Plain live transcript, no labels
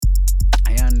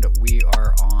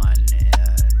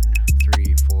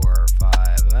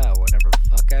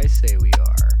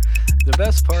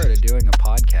best part of doing a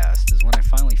podcast is when I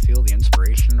finally feel the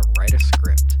inspiration to write a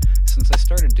script. Since I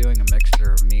started doing a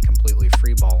mixture of me completely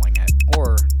freeballing it,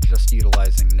 or just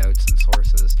utilizing notes and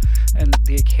sources, and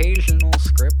the occasional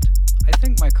script, I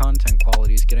think my content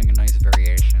quality is getting a nice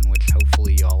variation, which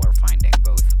hopefully y'all are finding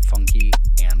both funky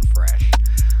and fresh.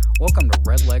 Welcome to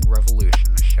Red Leg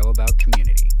Revolution, a show about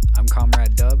community. I'm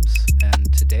Comrade Dubs,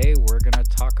 and today we're gonna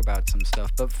talk about some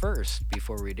stuff. But first,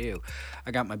 before we do,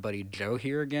 I got my buddy Joe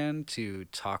here again to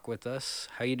talk with us.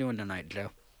 How you doing tonight, Joe?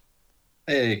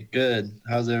 Hey, good.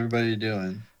 How's everybody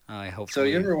doing? I So you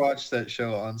hopefully. ever watch that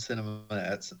show on cinema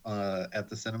at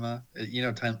the cinema? You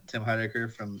know Tim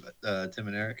Heidecker from Tim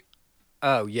and Eric.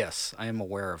 Oh yes, I am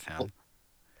aware of Well,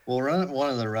 him. one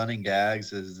of the running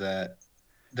gags is that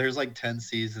there's like 10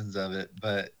 seasons of it,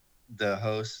 but the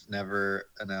host never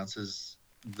announces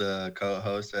the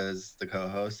co-host as the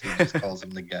co-host. He just calls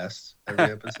him the guest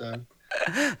every episode,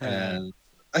 Uh, and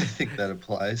I think that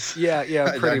applies. yeah,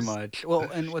 I pretty just, much. Well,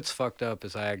 and what's fucked up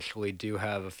is I actually do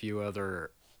have a few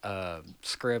other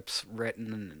scripts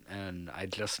written, and I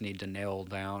just need to nail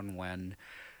down when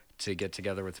to get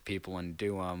together with the people and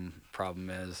do them. Problem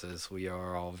is we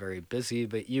are all very busy,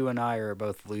 but you and I are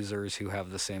both losers who have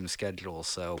the same schedule,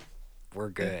 so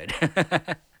we're yeah,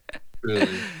 good.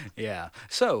 really. Yeah.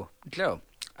 So, Joe,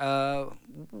 uh,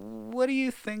 what do you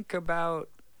think about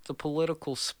the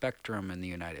political spectrum in the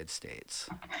United States?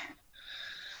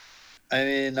 I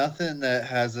mean, nothing that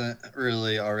hasn't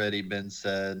really already been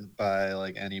said by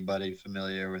like anybody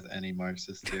familiar with any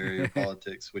Marxist theory or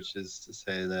politics, which is to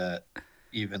say that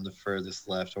even the furthest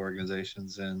left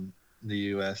organizations in the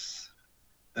US,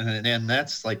 and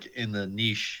that's like in the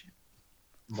niche,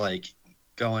 like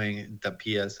going the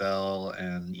PSL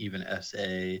and even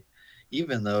SA,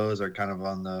 even those are kind of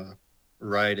on the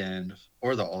right end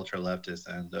or the ultra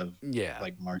leftist end of Yeah,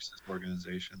 like Marxist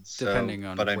organizations. So, depending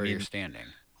on but I where you're mean, standing.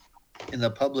 in the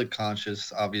public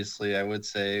conscious, obviously, I would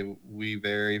say we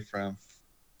vary from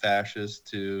fascist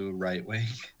to right wing.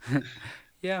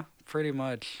 Yeah, pretty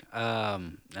much.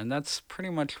 And that's pretty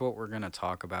much what we're going to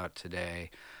talk about today.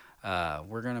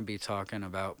 We're going to be talking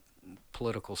about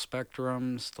political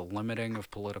spectrums, the limiting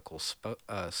of political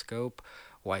scope,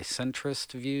 why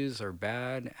centrist views are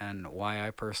bad, and why I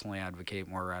personally advocate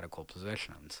more radical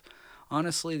positions.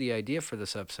 Honestly, the idea for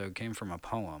this episode came from a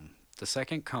poem, The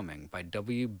Second Coming by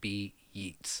W.B.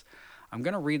 Yeats. I'm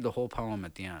going to read the whole poem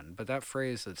at the end, but that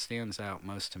phrase that stands out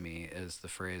most to me is the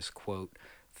phrase, quote,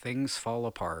 things fall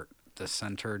apart, the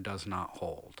center does not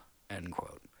hold, end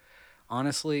quote.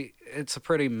 Honestly, it's a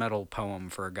pretty metal poem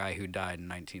for a guy who died in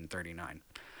 1939.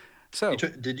 So,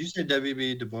 Did you say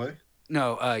W.B. Du Bois?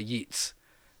 no, Yeats,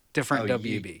 Oh, different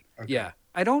ye. WB. Okay. Yeah,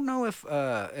 I don't know if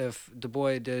Du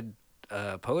Bois did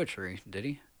poetry. Did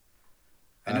he?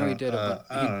 I know he did I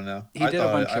don't know. he did a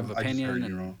bunch of I just opinion heard you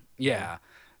and wrong. Yeah. yeah,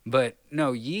 but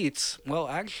no Yeats. Well,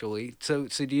 actually, so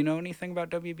do you know anything about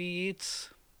WB Yeats?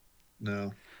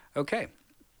 No. Okay,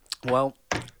 well,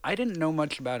 I didn't know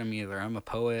much about him either. I'm a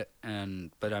poet,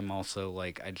 and but I'm also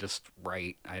like I just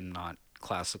write. I'm not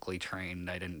classically trained.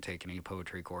 I didn't take any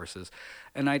poetry courses,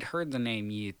 and I'd heard the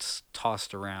name Yeats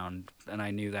tossed around, and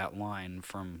I knew that line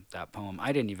from that poem.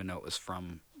 I didn't even know it was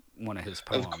from one of his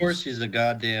Of course, poems. he's a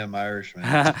goddamn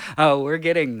Irishman. Oh, we're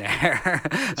getting there.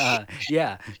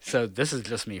 Yeah. So this is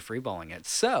just me freeballing it.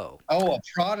 So, Oh, a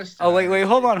Protestant oh wait,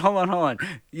 hold Irishman. on, hold on.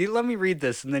 You let me read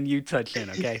this, and then you touch in,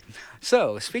 okay?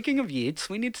 So, speaking of Yeats,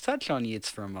 we need to touch on Yeats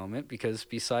for a moment because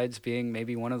besides being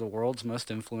maybe one of the world's most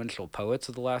influential poets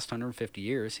of the last 150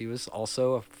 years, he was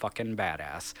also a fucking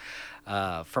badass.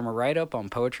 From a write up on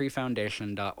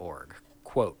poetryfoundation.org.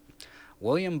 Quote,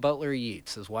 William Butler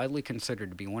Yeats is widely considered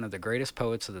to be one of the greatest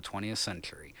poets of the 20th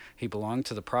century. He belonged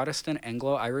to the Protestant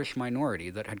Anglo Irish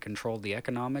minority that had controlled the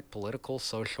economic, political,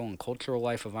 social, and cultural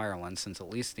life of Ireland since at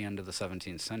least the end of the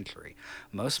 17th century.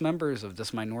 Most members of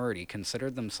this minority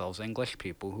considered themselves English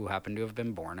people who happened to have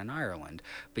been born in Ireland,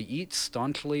 but Yeats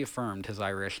staunchly affirmed his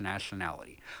Irish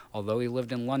nationality. Although he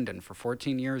lived in London for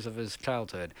 14 years of his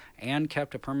childhood and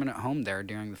kept a permanent home there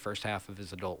during the first half of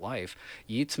his adult life,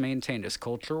 Yeats maintained his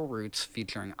cultural roots,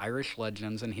 featuring Irish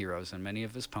legends and heroes in many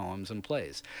of his poems and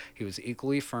plays. He was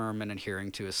equally firm in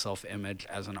adhering to his self image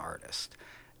as an artist.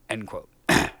 End quote.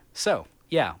 So,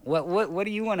 yeah, what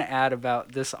do you want to add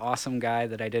about this awesome guy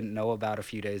that I didn't know about a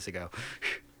few days ago?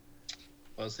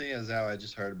 Well, seeing as how I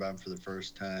just heard about him for the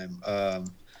first time,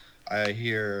 I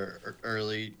hear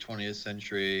early 20th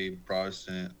century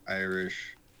Protestant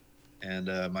Irish, and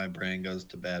my brain goes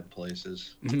to bad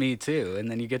places. Me too.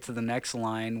 And then you get to the next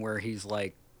line where he's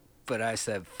like, but I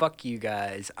said, fuck you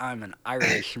guys, I'm an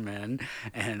Irishman,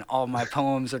 and all my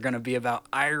poems are going to be about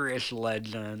Irish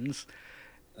legends.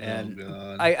 Oh And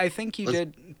God. I think you Let's.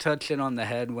 did touch it on the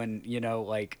head when,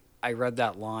 like, I read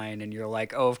that line and you're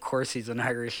like, oh, of course he's an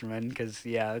Irishman. Because,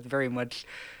 yeah, it very much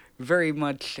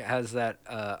has that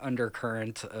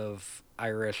undercurrent of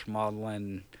Irish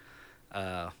maudlin,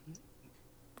 uh,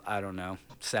 I don't know,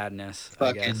 sadness, I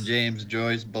Fucking guess. James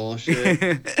Joyce bullshit.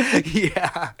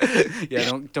 Yeah,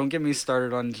 yeah. Don't get me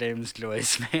started on James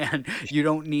Joyce, man. You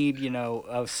don't need,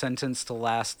 a sentence to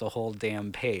last the whole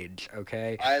damn page.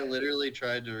 Okay. I literally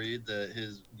tried to read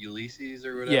his Ulysses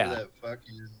or whatever Yeah, that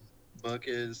fucking book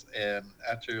is, and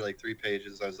after like 3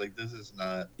 pages, I was like, "This is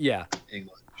not yeah.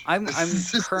 English. I'm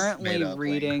This is made currently up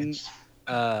reading language."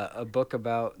 a book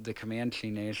about the Comanche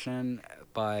Nation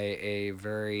by a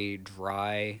very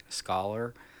dry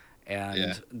scholar, Yeah,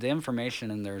 and the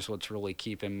information in there is what's really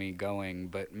keeping me going.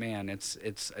 But man, it's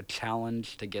a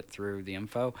challenge to get through the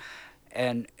info,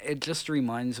 and it just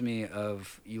reminds me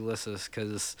of Ulysses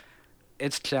because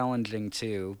it's challenging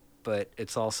too. But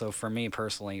it's also, for me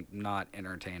personally, not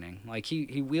entertaining. Like,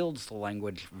 he wields the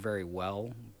language very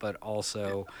well, but yeah,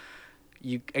 also,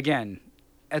 you again,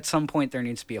 at some point there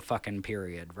needs to be a fucking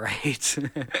period, right?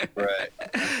 right.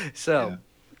 so Yeah,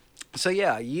 so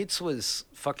yeah, Yeats was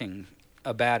fucking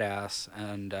a badass,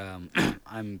 and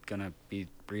I'm gonna be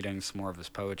reading some more of his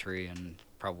poetry and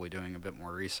probably doing a bit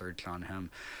more research on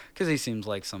him because he seems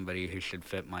like somebody who should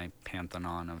fit my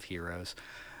pantheon of heroes.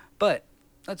 But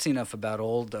that's enough about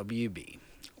old WB.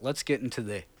 Let's get into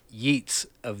the Yeats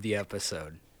of the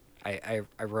episode.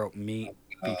 I wrote meat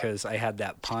uh, because I had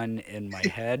that pun in my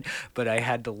head, but I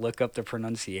had to look up the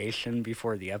pronunciation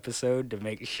before the episode to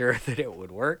make sure that it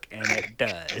would work, and it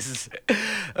does.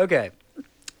 Okay,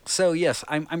 so yes,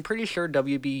 I'm pretty sure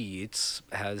WB Yeats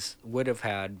would have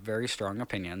had very strong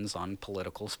opinions on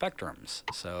political spectrums.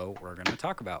 So we're going to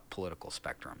talk about political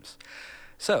spectrums.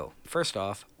 So, first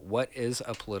off, what is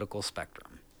a political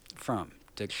spectrum? From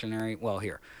dictionary, well,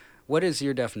 here. What is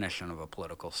your definition of a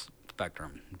political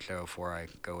spectrum, Joe, before I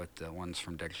go with the ones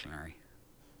from dictionary?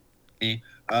 me.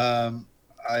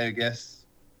 I guess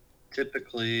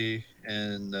typically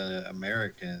in the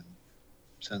American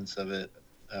sense of it,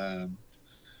 um,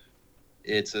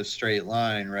 it's a straight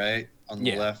line, right? On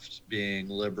the Yeah. left being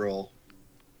liberal,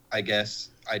 I guess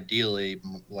ideally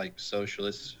like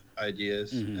socialist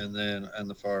ideas, Hmm. and then on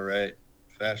the far right,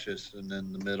 fascist, and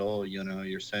then the middle,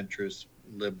 your centrist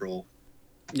liberal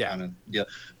Yeah. kind of deal.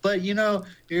 But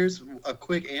here's a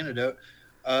quick antidote.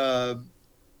 Um,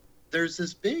 there's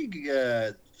this big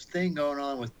thing going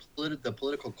on with the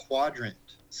political quadrant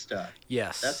stuff. That's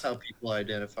Yes. how people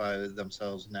identify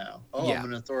themselves now. Oh, I'm Yeah.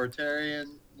 an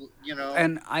authoritarian.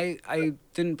 And I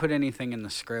didn't put anything in the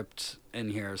script in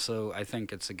here, so I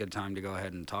think it's a good time to go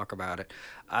ahead and talk about it.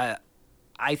 I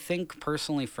I think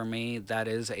personally for me that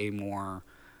is a more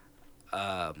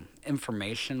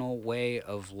informational way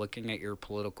of looking at your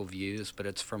political views, but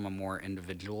it's from a more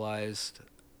individualized,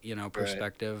 Right.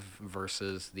 perspective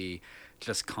versus the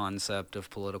just concept of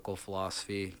political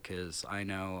philosophy. Because I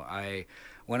know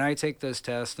when I take those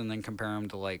tests and then compare them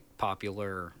to like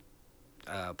popular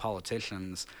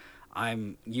politicians,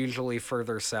 I'm usually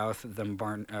further south than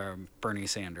Bernie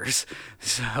Sanders,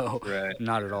 so Right.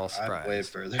 not at Yeah, all I'm way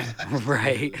surprised. further left than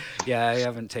Right? you. Yeah, I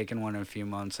haven't taken one in a few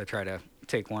months. I try to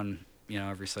take one,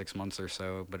 every 6 months or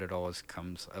so, but it always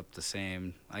comes up the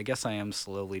same. I guess I am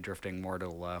slowly drifting more to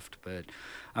the left, but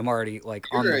I'm already like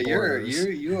on the borders.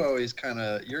 You always kind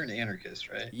of you're an anarchist,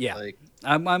 right? Yeah. Like,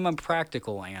 I'm a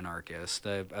practical anarchist,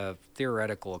 a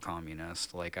theoretical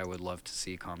communist. Like, I would love to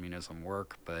see communism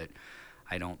work, but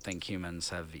I don't think humans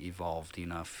have evolved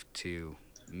enough to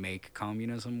make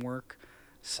communism work. oh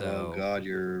So, God,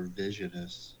 you're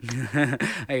visionist.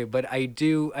 hey, but I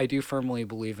do firmly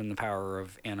believe in the power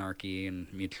of anarchy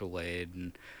and mutual aid,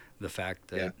 and the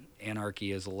fact Yeah, that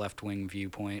anarchy is a left wing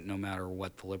viewpoint, no matter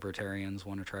what the libertarians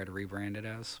want to try to rebrand it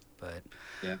as. But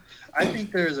yeah. I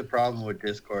think there is a problem with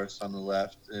discourse on the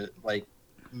left.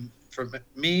 For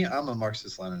me, I'm a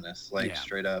Marxist Leninist, like yeah,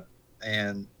 straight up.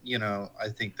 And I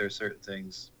think there's certain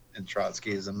things in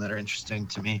Trotskyism that are interesting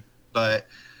to me, but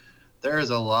there is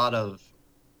a lot of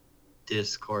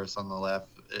discourse on the left,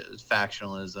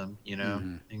 factionalism,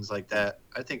 hmm, things like that.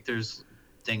 I think there's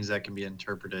things that can be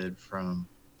interpreted from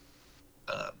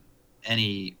uh,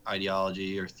 any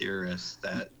ideology or theorist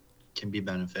that can be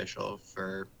beneficial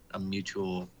for a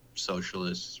mutual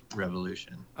socialist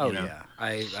revolution. oh yeah,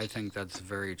 I think that's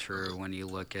very true when you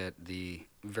look at the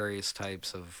various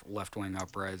types of left wing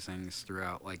uprisings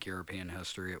throughout like European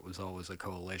history. It was always a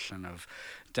coalition of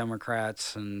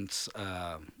Democrats and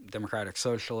democratic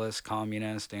socialists,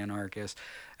 communists, anarchists.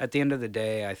 At the end of the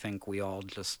day, I think we all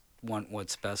just want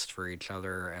what's best for each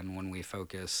other, and when we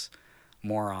focus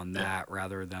more on Yeah. that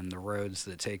rather than the roads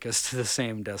that take us to the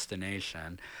same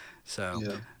destination. So,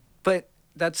 Yeah. but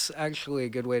that's actually a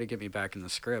good way to get me back in the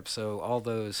script. So all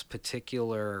those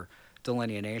particular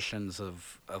delineations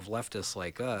of leftists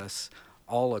like us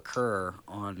all occur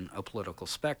on a political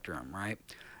spectrum, right?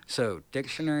 So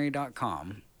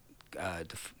dictionary.com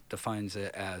defines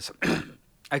it as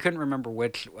I couldn't remember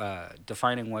which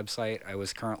defining website I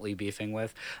was currently beefing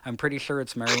with. I'm pretty sure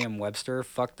it's Merriam-Webster.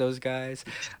 Fuck those guys.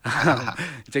 The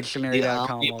Dictionary.com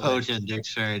all day. omnipotent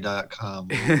dictionary.com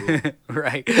will rule.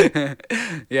 Right.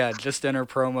 Yeah, just enter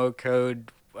promo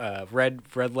code red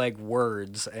leg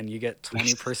words and you get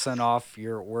 20% off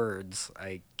your words,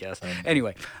 I guess.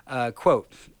 Anyway,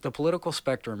 quote, the political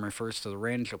spectrum refers to the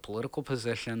range of political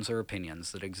positions or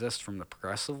opinions that exist from the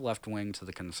progressive left wing to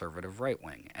the conservative right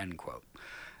wing, end quote.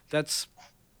 That's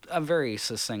a very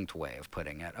succinct way of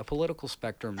putting it. A political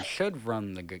spectrum should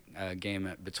run the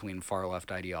gamut between far left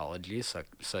ideologies,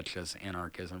 such as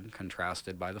anarchism,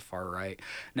 contrasted by the far right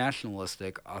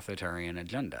nationalistic authoritarian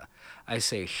agenda. I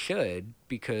say should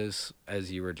because,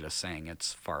 as you were just saying,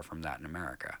 it's far from that in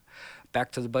America.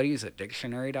 Back to the buddies at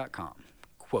dictionary.com.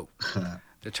 Quote,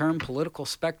 the term political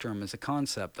spectrum is a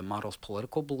concept that models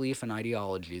political belief and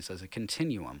ideologies as a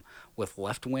continuum, with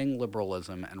left wing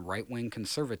liberalism and right wing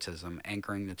conservatism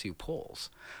anchoring the two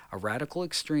poles. A radical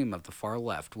extreme of the far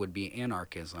left would be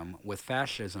anarchism, with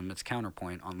fascism its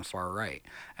counterpoint on the far right,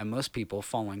 and most people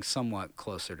falling somewhat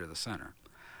closer to the center.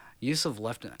 Use of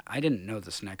left, I didn't know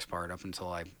this next part up until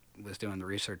I was doing the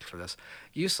research for this.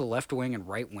 Use of left wing and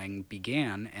right wing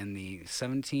began in the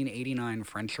 1789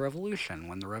 French Revolution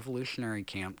when the revolutionary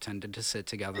camp tended to sit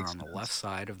together Makes on the left sense.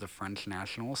 side of the French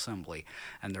National Assembly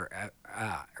and their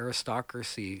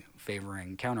aristocracy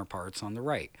favoring counterparts on the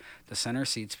right. The center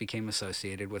seats became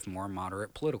associated with more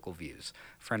moderate political views.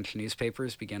 French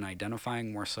newspapers began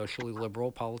identifying more socially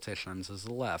liberal politicians as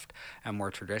the left and more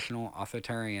traditional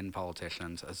authoritarian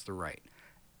politicians as the right.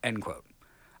 End quote.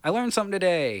 I learned something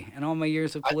today in all my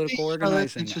years of I think political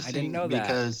that's organizing. I didn't interesting know that.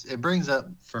 because it brings up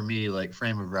for me like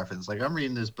frame of reference. Like I'm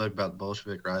reading this book about the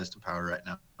Bolshevik rise to power right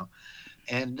now,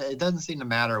 and it doesn't seem to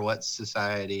matter what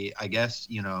society. I guess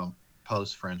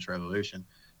post French Revolution,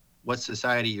 what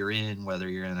society you're in, whether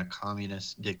you're in a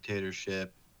communist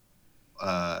dictatorship,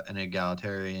 an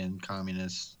egalitarian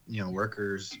communist,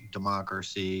 workers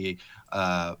democracy,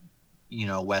 uh,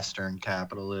 Western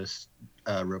capitalist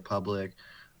republic.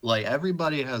 Like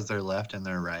everybody has their left and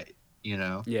their right. You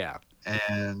know, Yeah.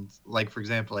 and like for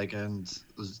example, like in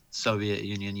Soviet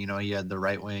Union, you had the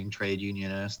right wing trade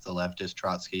unionists, the leftist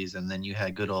Trotskys, and then you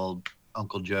had good old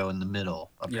Uncle Joe in the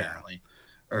middle, Yeah. apparently,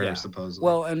 or Yeah. supposedly.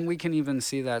 Well, and we can even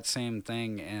see that same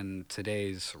thing in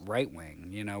today's right wing.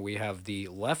 You know, we have the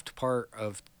left part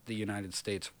of the United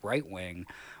States right wing,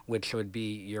 which would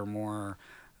be your more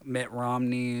Mitt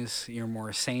Romney's, your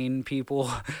more sane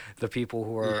people, the people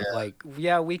who are Yeah, like,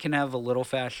 yeah, we can have a little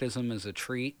fascism as a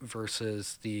treat,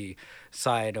 versus the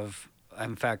side of,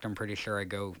 in fact, I'm pretty sure I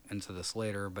go into this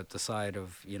later, but the side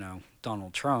of,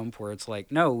 Donald Trump, where it's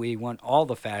like, no, we want all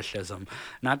the fascism,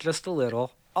 not just a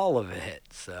little, all of it.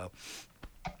 So,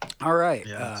 all right.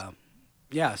 yeah.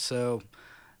 Yeah, so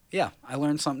yeah, I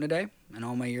learned something today. In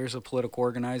all my years of political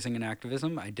organizing and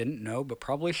activism, I didn't know, but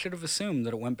probably should have assumed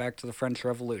that it went back to the French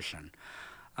Revolution.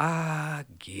 Ah,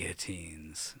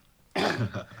 guillotines.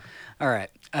 All right.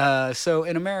 So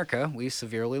in America, we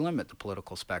severely limit the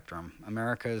political spectrum.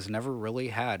 America has never really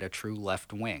had a true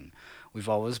left wing. We've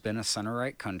always been a center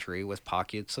right country with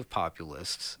pockets of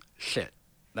populists. Shit.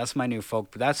 That's my new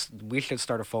folk. We should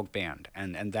start a folk band,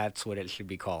 and that's what it should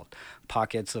be called.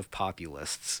 Pockets of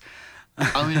populists.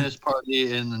 Communist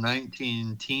Party in the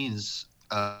 19 teens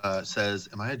says,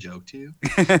 "Am I a joke to you?"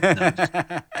 No,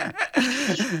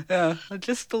 I'm just Yeah,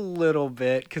 just a little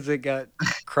bit because it got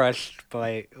crushed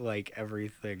by like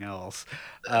everything else.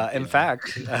 In yeah.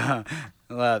 fact,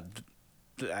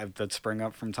 that spring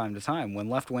up from time to time. When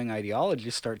left wing ideology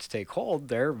starts to take hold,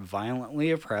 they're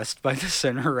violently oppressed by the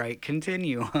center right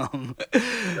continuum.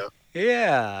 Yeah.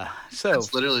 Yeah. So,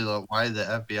 That's literally why the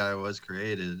FBI was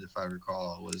created, if I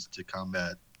recall, was to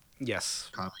combat yes.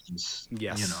 communists.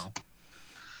 Yes.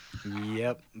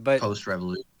 Yep. But Post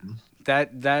revolution.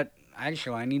 that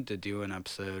actually, I need to do an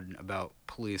episode about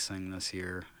policing this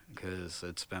year because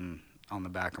it's been on the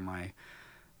back of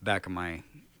my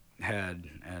head,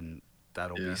 and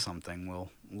that'll be Yeah. something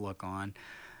we'll look on.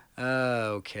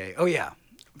 Okay. Oh yeah,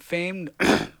 famed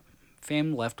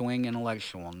famed left-wing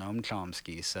intellectual Noam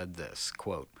Chomsky said this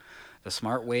quote. The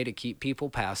smart way to keep people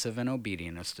passive and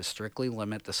obedient is to strictly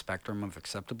limit the spectrum of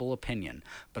acceptable opinion,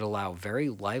 but allow very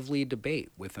lively debate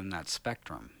within that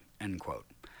spectrum. End quote.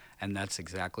 And that's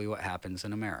exactly what happens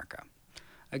in America.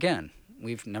 Again,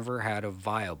 we've never had a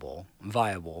viable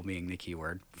being the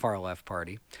keyword, far left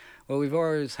party. What we've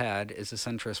always had is a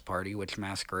centrist party which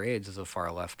masquerades as a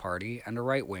far left party and a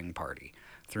right wing party.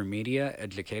 Through media,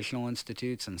 educational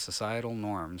institutes, and societal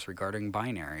norms regarding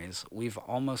binaries, we've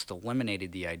almost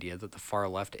eliminated the idea that the far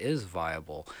left is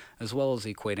viable, as well as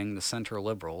equating the center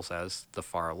liberals as the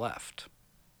far left.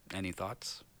 Any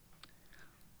thoughts?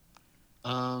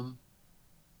 Um,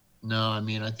 no, I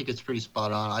mean, I think it's pretty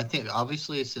spot on. I think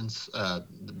obviously since the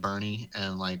Bernie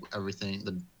and like everything,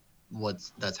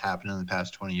 that's happened in the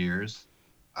past 20 years,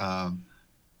 um,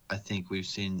 I think we've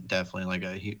seen definitely like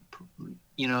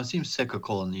it seems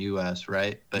cyclical in the U.S.,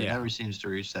 right? But it Yeah. never seems to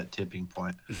reach that tipping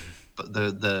point. But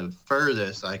the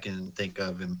furthest I can think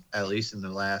of, at least in the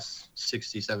last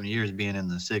 60, 70 years, being in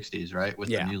the 60s, right, with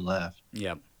the Yeah. new left.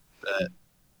 Yep. But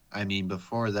I mean,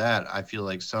 before that, I feel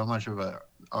like so much of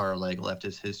our like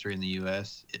leftist history in the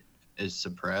U.S. Is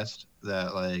suppressed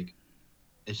that like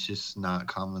it's just not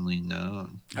commonly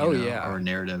known. Oh, yeah. Our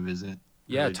narrative isn't.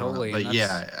 Yeah, Really drawn up. totally. But And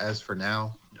yeah, as for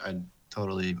now, I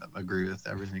totally agree with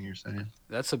everything you're saying.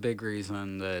 that's a big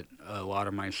reason that a lot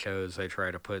of my shows I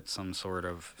try to put some sort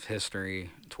of history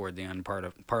toward the end,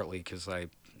 partly because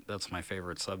that's my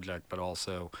favorite subject, but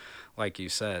also, like you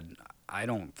said, I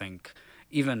don't think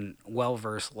even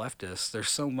well-versed leftists, there's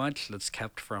so much that's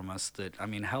kept from us that, I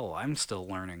mean, hell, I'm still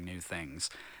learning new things,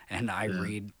 and I Yeah.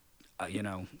 read,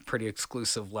 pretty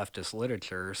exclusive leftist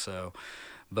literature. So,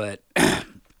 but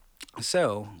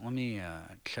so let me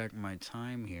check my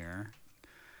time here.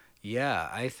 Yeah,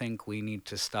 I think we need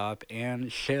to stop and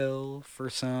chill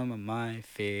for some of my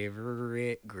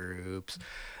favorite groups.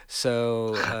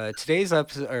 So, today's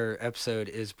episode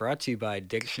is brought to you by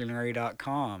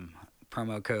Dictionary.com.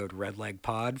 Promo code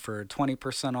RedLegPod for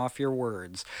 20% off your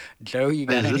words. Joe, you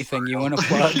got Is this anything you real? want to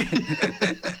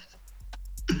plug?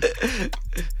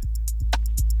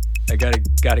 I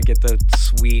gotta get the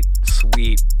sweet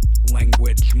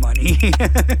language money.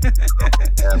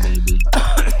 Yeah, maybe.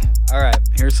 All right,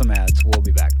 here's some ads. We'll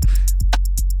be back.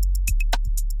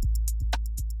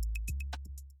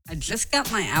 I just got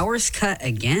my hours cut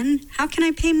again? How can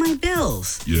I pay my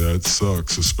bills? Yeah, it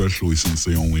sucks, especially since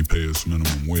they only pay us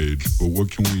minimum wage. But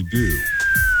what can we do?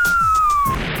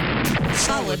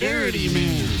 Solidarity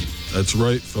Man. That's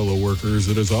right, fellow workers.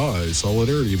 It is I,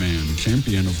 Solidarity Man,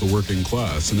 champion of the working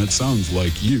class, and it sounds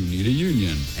like you need a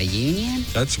union. A union?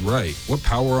 That's right. What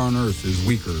power on earth is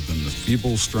weaker than the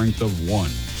feeble strength of one?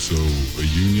 So, a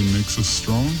union makes us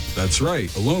strong? That's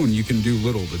right. Alone, you can do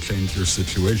little to change your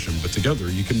situation, but together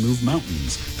you can move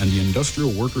mountains, and the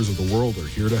industrial workers of the world are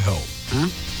here to help. Huh?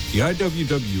 The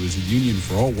IWW is a union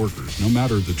for all workers, no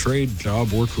matter the trade,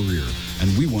 job, or career,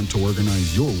 and we want to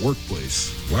organize your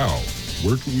workplace. Wow.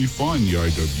 Where can we find the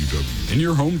IWW? In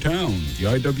your hometown. The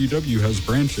IWW has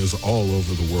branches all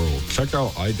over the world. Check out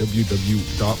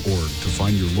IWW.org to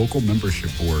find your local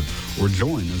membership board or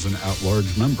join as an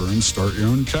at-large member and start your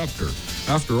own chapter.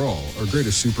 After all, our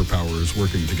greatest superpower is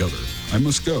working together. I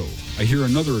must go. I hear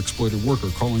another exploited worker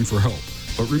calling for help.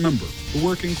 But remember, the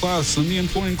working class and the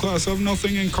employing class have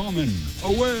nothing in common.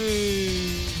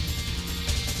 Away!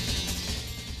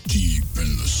 Deep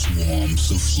in the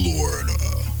swamps of Florida,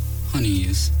 Honey,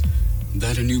 is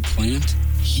that a new plant?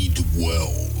 he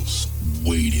dwells,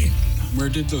 waiting Where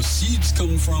did those seeds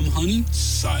come from, honey?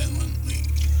 silently,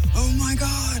 Oh my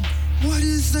god! What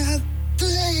is that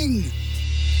thing?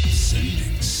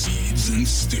 sending seeds and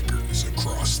stickers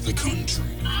across the country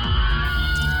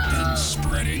and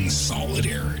spreading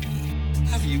solidarity.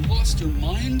 Have you lost your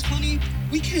mind, honey?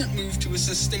 We can't move to a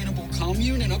sustainable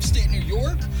commune in upstate New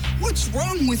York. What's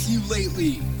wrong with you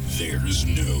lately? There's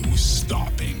no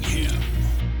stopping him.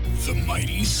 The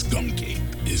mighty Skunk Ape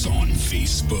is on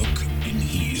Facebook and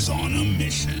he's on a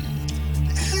mission.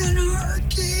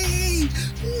 Anarchy!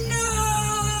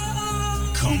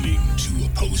 No! Coming to a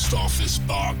post office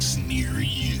box near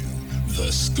you,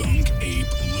 the Skunk Ape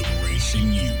Liberation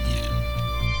Union.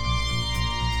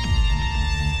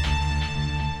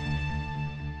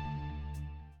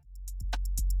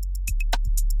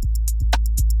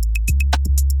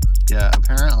 Yeah,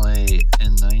 apparently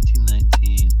in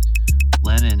 1919,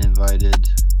 Lenin invited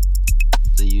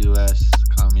the U.S.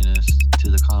 communists to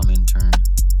the Comintern,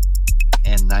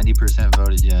 and 90%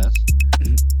 voted yes,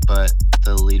 but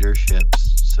the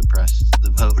leaderships suppressed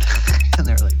the vote, and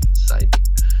they're like, psych.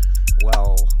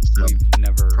 Well, So, we've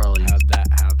never probably- had that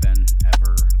happen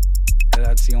ever.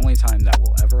 That's the only time that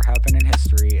will ever happen in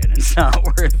history, and it's not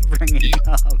worth bringing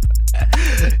up.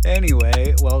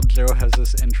 Anyway, well, Joe has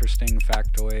this interesting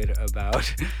factoid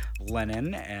about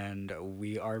Lennon, and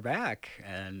we are back.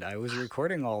 And I was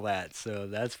recording all that, so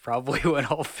that's probably what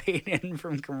I'll fade in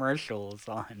from commercials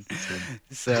on.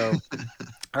 So,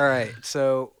 all right.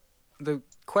 So, the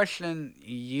question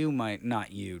you might,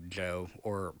 not you, Joe,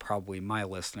 or probably my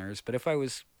listeners, but if I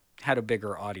was had a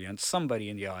bigger audience, somebody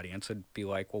in the audience would be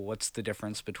like, well, what's the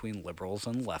difference between liberals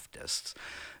and leftists?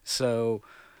 So,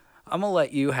 I'm going to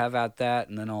let you have at that,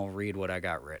 and then I'll read what I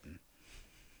got written.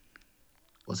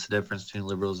 What's the difference between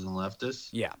liberals and leftists?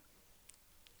 Yeah.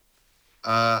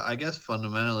 I guess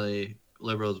fundamentally,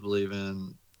 liberals believe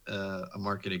in a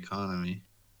market economy,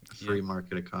 a free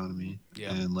market economy,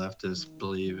 Yeah. and leftists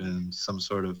believe in some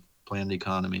sort of planned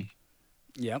economy.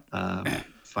 Yep.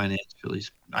 Financially,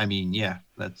 I mean, yeah,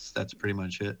 that's pretty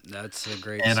much it. That's a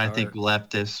great And start. I think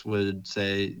leftists would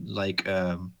say like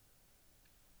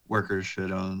workers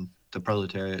should own, the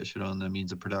proletariat should own the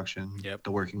means of production, Yep.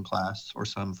 the working class, or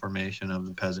some formation of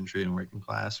the peasantry and working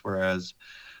class, whereas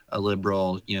a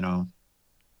liberal,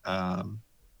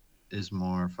 is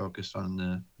more focused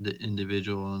on the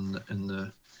individual and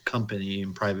the company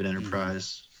and private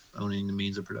enterprise owning the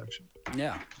means of production.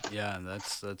 Yeah,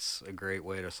 that's a great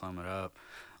way to sum it up.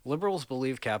 Liberals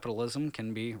believe capitalism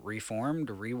can be reformed,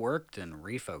 reworked, and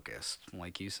refocused,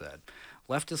 like you said.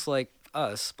 Leftists like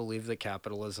us believe that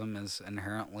capitalism is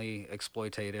inherently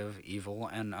exploitative, evil,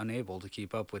 and unable to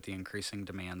keep up with the increasing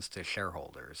demands to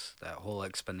shareholders. That whole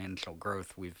exponential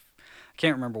growth I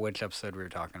can't remember which episode we were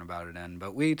talking about it in,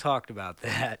 but we talked about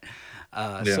that.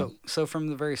 So from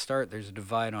the very start, there's a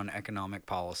divide on economic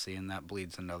policy, and that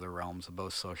bleeds into other realms of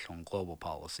both social and global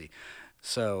policy.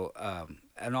 So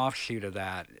an offshoot of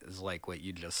that is like what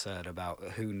you just said about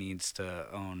who needs to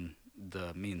own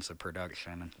the means of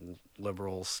production.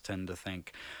 Liberals tend to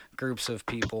think groups of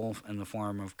people in the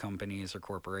form of companies or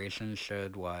corporations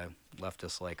should, while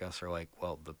leftists like us are like,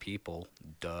 well, the people,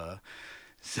 duh.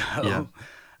 So, Yeah.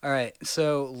 all right.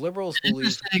 So liberals believe.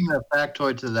 Interesting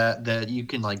factoid to that you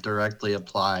can like directly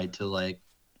apply to like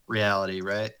reality,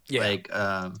 right? Yeah. Like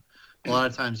a lot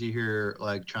of times you hear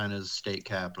like China's state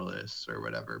capitalists or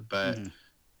whatever, but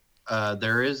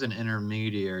there is an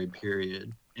intermediary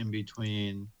period in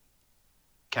between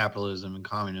capitalism and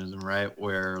communism, right?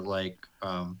 Where like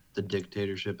the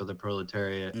dictatorship of the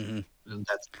proletariat, and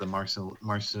that's the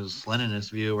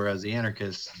Marxist-Leninist view, whereas the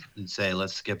anarchists would say,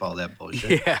 let's skip all that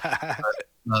bullshit. Yeah.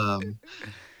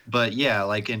 But yeah,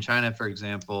 like in China, for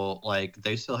example, like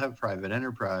they still have private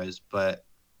enterprise, but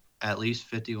at least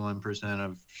 51%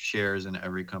 of shares in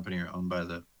every company are owned by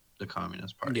the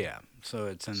Communist Party. Yeah. So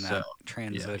it's in that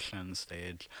transition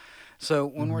stage. So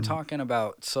when we're talking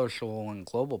about social and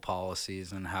global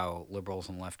policies and how liberals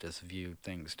and leftists view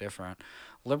things different,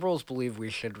 liberals believe we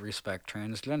should respect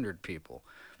transgendered people.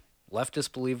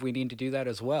 Leftists believe we need to do that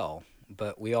as well,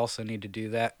 but we also need to do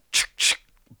that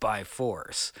by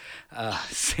force.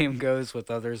 Same goes with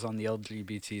others on the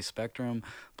LGBT spectrum,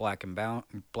 black and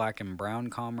brown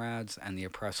comrades, and the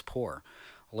oppressed poor.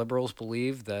 Liberals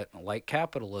believe that, like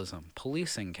capitalism,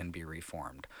 policing can be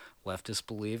reformed. Leftists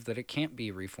believe that it can't be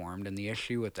reformed, and the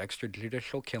issue with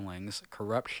extrajudicial killings,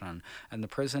 corruption, and the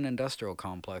prison industrial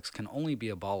complex can only be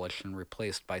abolished and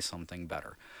replaced by something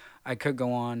better. I could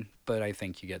go on, but I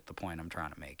think you get the point I'm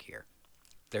trying to make here.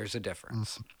 There's a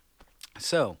difference.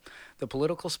 So, the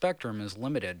political spectrum is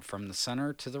limited from the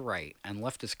center to the right, and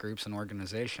leftist groups and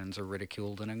organizations are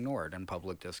ridiculed and ignored in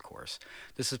public discourse.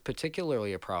 This is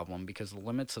particularly a problem because the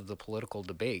limits of the political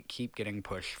debate keep getting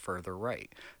pushed further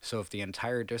right. So if the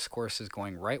entire discourse is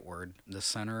going rightward, the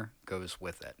center goes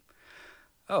with it.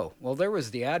 Oh, well, there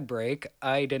was the ad break.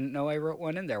 I didn't know I wrote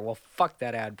one in there. Well, fuck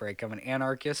that ad break. I'm an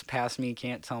anarchist. Pass me,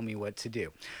 can't tell me what to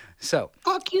do. So.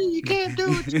 Fuck you can't do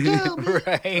what you tell me.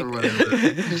 Right. Or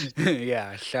whatever.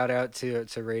 Yeah, shout out to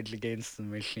Rage Against the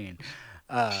Machine.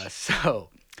 So.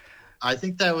 I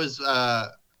think that was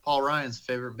Paul Ryan's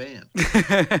favorite band.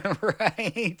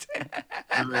 Right.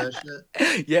 Remember that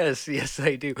shit? Yes,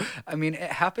 I do. I mean,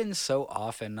 it happens so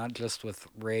often, not just with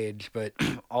Rage, but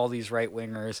all these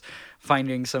right-wingers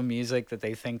finding some music that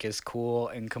they think is cool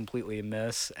and completely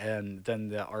miss, and then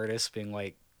the artist being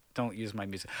like, don't use my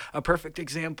music. A perfect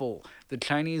example, the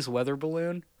Chinese weather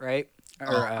balloon, right?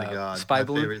 Or, oh my God, spy my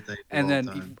balloon. favorite thing of And all then,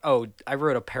 time. I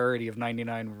wrote a parody of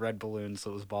 99 Red Balloons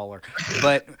that was baller.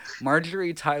 But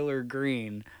Marjorie Tyler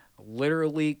Greene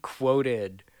literally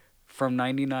quoted from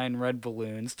 99 Red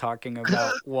Balloons talking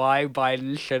about why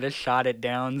Biden should have shot it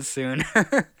down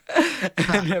sooner.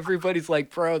 And everybody's like,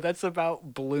 bro, that's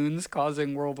about balloons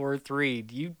causing World War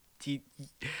III.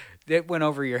 It went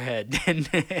over your head, didn't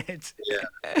it?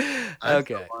 Yeah.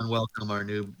 Okay. I welcome our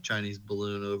new Chinese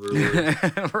balloon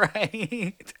overlord.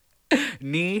 Right.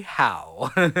 Ni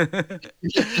hao.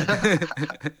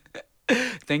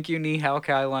 Thank you, Ni hao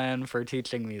Kailan, for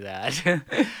teaching me that.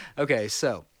 Okay,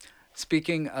 so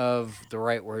speaking of the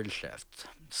rightward shift,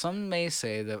 some may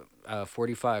say that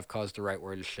 45 caused the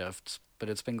rightward shift, but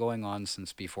it's been going on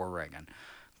since before Reagan.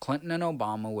 Clinton and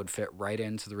Obama would fit right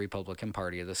into the Republican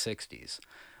Party of the 60s.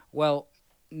 Well,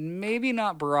 maybe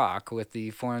not Barack with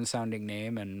the foreign sounding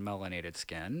name and melanated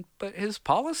skin, but his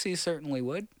policies certainly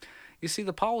would. You see,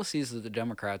 the policies that the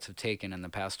Democrats have taken in the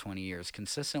past 20 years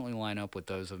consistently line up with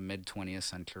those of mid 20th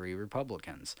century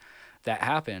Republicans. That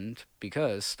happened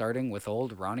because, starting with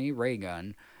old Ronnie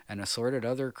Reagan and assorted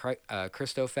other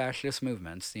Christo fascist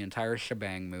movements, the entire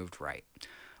shebang moved right.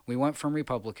 We went from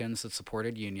Republicans that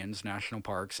supported unions, national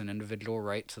parks, and individual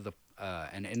rights to the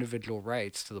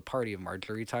party of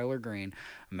Marjorie Taylor Greene,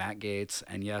 Matt Gaetz,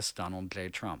 and yes, Donald J.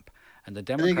 Trump. And the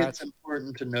I think it's Democrats.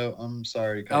 important to note. I'm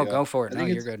sorry to cut Oh, you go off. for it. I No, think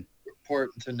you're it's good.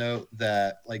 important to note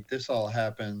that like this all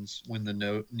happens when the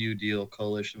New Deal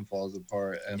coalition falls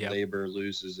apart and Yep. labor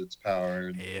loses its power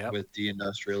Yep. with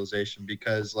deindustrialization,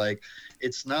 because like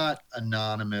it's not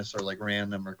anonymous or like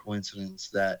random or coincidence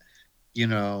that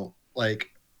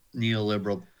like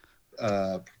neoliberal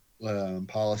uh,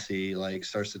 policy like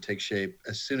starts to take shape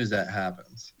as soon as that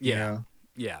happens. You Yeah. know?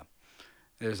 Yeah.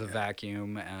 There's a Yeah.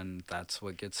 vacuum, and that's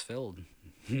what gets filled.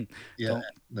 Yeah, Don't-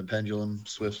 the pendulum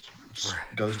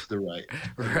goes to the right.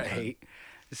 every time. Right.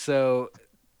 So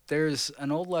there's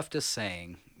an old leftist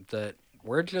saying that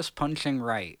we're just punching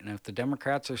right, and if the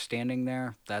Democrats are standing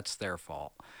there, that's their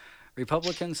fault.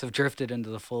 Republicans have drifted into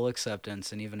the full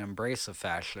acceptance and even embrace of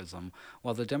fascism,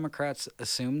 while the Democrats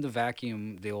assume the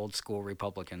vacuum the old school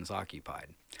Republicans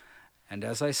occupied. And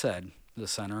as I said, the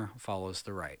center follows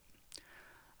the right.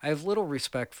 I have little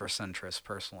respect for centrists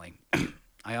personally.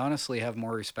 I honestly have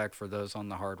more respect for those on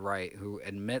the hard right who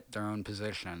admit their own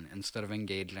position instead of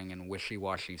engaging in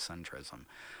wishy-washy centrism.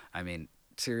 I mean,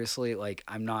 seriously, like,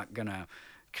 I'm not gonna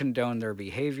condone their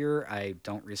behavior. I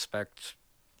don't respect,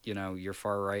 your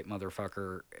far right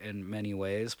motherfucker in many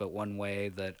ways, but one way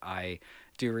that I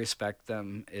do respect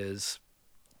them is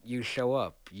you show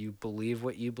up, you believe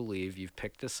what you believe, you've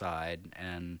picked a side,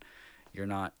 and you're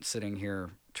not sitting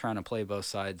here trying to play both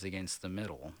sides against the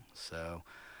middle. So,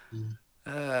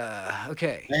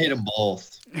 okay. I hate them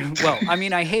both. Well, I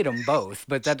mean, I hate them both,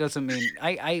 but that doesn't mean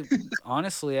I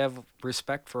honestly have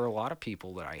respect for a lot of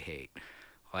people that I hate.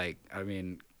 Like, I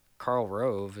mean, Karl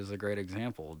Rove is a great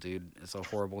example. Dude is a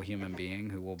horrible human being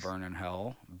who will burn in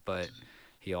hell, but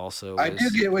he also I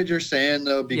is. do get what you're saying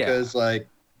though, because like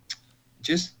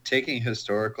just taking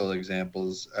historical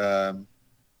examples,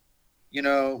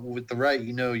 with the right,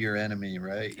 your enemy,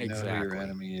 right? You know who your Exactly.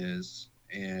 enemy is,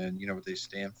 and you know what they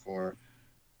stand for.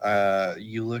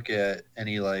 You look at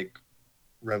any like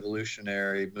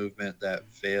revolutionary movement that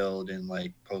failed in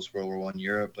like post World War One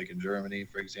Europe, like in Germany,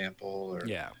 for example, or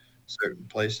Yeah. certain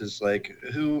places. Like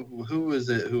who was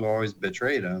it who always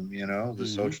betrayed them? The Mhm.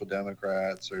 Social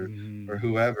Democrats or Mhm.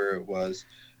 whoever it was.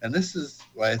 And this is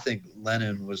what I think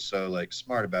Lenin was so like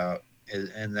smart about,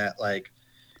 and that like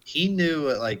he knew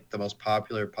what like the most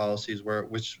popular policies were,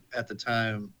 which at the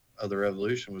time of the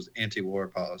revolution was anti-war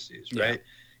policies, Yeah. right?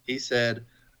 He said,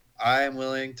 I am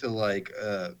willing to like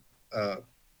uh,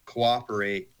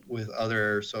 cooperate with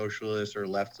other socialist or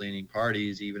left-leaning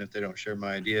parties, even if they don't share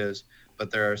my ideas.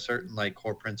 But there are certain like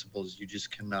core principles you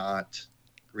just cannot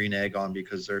renege on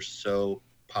because they're so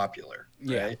popular,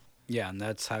 Yeah. right? Yeah, and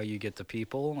that's how you get the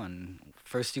people. And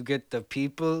first you get the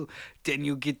people, then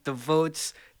you get the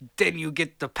votes, then you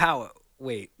get the power.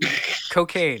 Wait,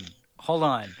 cocaine. Hold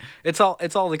on. It's all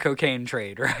the cocaine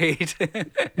trade, right?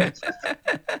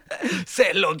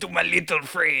 Say hello to my little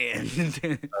friend.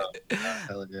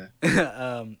 Hell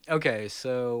yeah. Okay,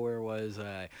 so where was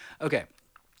I? Okay,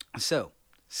 so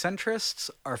centrists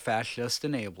are fascist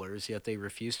enablers, yet they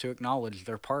refuse to acknowledge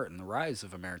their part in the rise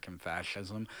of American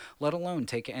fascism, let alone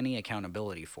take any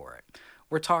accountability for it.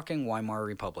 We're talking Weimar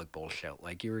Republic bullshit,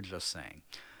 like you were just saying.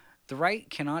 The right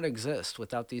cannot exist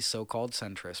without these so called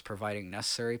centrists providing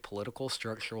necessary political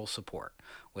structural support.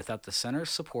 Without the center's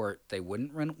support, they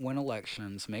wouldn't win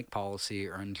elections, make policy,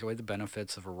 or enjoy the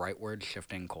benefits of a rightward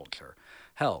shifting culture.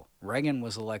 Hell, Reagan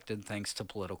was elected thanks to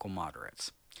political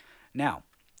moderates. Now,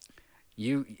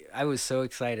 I was so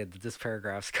excited that this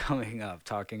paragraph's coming up,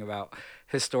 talking about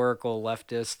historical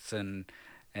leftists and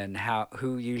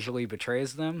who usually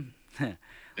betrays them.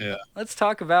 Yeah. Let's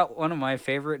talk about one of my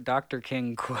favorite Dr.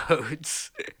 King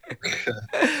quotes.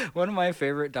 One of my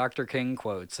favorite Dr. King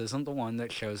quotes isn't the one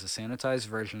that shows a sanitized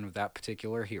version of that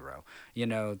particular hero.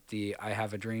 The I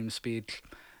have a dream speech,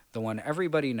 the one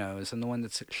everybody knows, and the one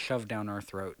that's shoved down our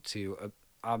throat to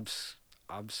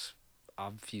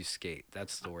obfuscate.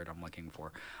 That's the word I'm looking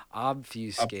for.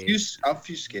 Obfuscate.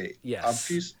 Obfuscate. Yes. How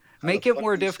the Make it fuck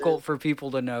more do you say difficult it? for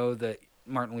people to know that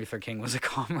Martin Luther King was a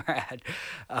comrade.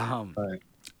 Um, Right.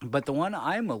 but the one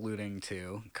I'm alluding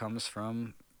to comes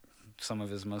from some of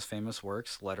his most famous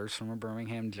works, Letters from a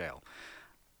Birmingham Jail.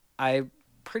 I'm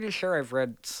pretty sure I've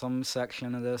read some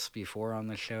section of this before on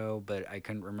the show, but I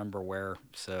couldn't remember where.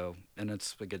 So, and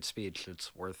it's a good speech.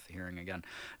 It's worth hearing again.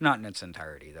 Not in its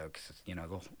entirety, though, because,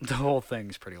 the whole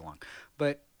thing's pretty long.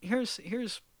 But here's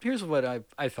what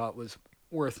I thought was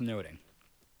worth noting.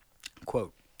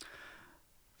 Quote,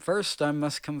 first, I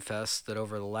must confess that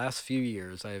over the last few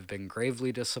years I have been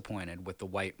gravely disappointed with the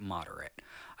white moderate.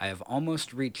 I have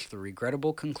almost reached the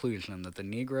regrettable conclusion that the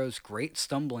Negro's great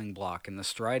stumbling block in the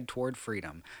stride toward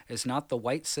freedom is not the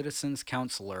white citizen's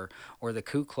counselor or the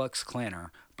Ku Klux Klanner,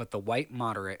 but the white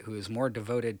moderate who is more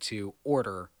devoted to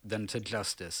order than to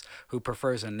justice, who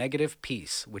prefers a negative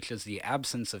peace, which is the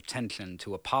absence of tension,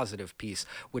 to a positive peace,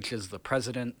 which is the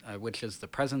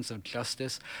presence of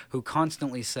justice, who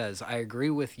constantly says, "I agree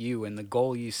with you in the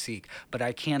goal you seek, but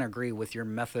I can't agree with your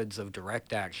methods of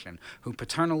direct action," who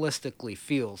paternalistically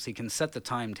feels he can set the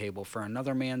timetable for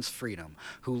another man's freedom,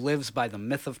 who lives by the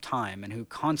myth of time, and who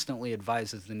constantly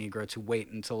advises the Negro to wait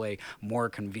until a more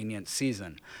convenient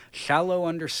season. Shallow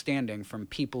understanding from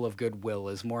people of goodwill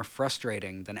is more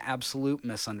frustrating than absolute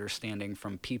misunderstanding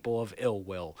from people of ill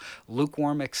will.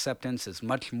 Lukewarm acceptance is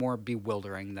much more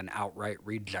bewildering than outright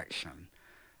rejection.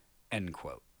 End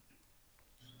quote.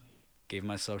 Gave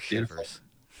myself Beautiful. shivers.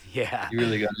 Yeah. You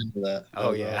really got into that. That Oh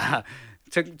was yeah.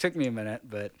 Took me a minute,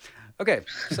 but okay.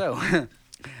 So,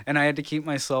 and I had to keep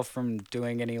myself from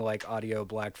doing any like audio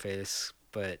blackface,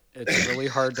 but it's really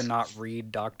hard to not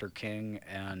read Dr. King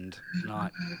and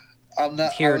not I'm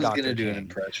not. I hear was Dr. gonna do an King.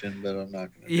 impression, but I'm not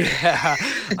gonna. Yeah.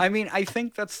 I mean, I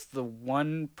think that's the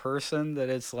one person that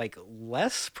is like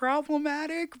less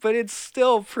problematic, but it's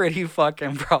still pretty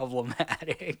fucking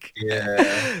problematic.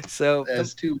 Yeah. So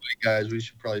As two white guys, we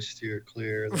should probably steer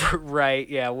clear. Of that. right,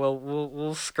 yeah,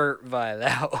 we'll skirt by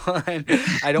that one.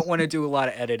 I don't want to do a lot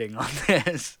of editing on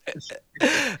this.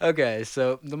 Okay,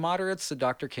 so the moderates that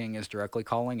Dr. King is directly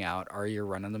calling out are your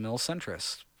run-of-the-mill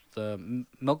centrists. The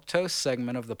milquetoast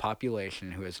segment of the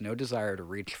population who has no desire to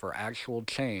reach for actual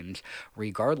change,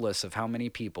 regardless of how many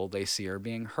people they see are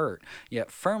being hurt,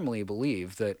 yet firmly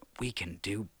believe that we can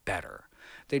do better.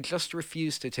 They just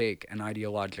refuse to take an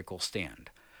ideological stand.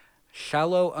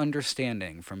 Shallow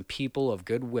understanding from people of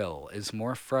goodwill is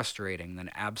more frustrating than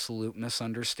absolute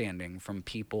misunderstanding from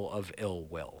people of ill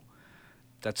will.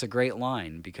 That's a great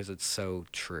line because it's so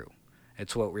true.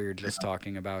 It's what we were just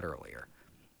talking about earlier.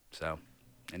 So,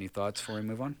 any thoughts before we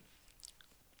move on?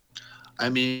 I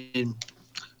mean,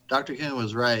 Dr. King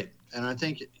was right, and I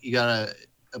think you gotta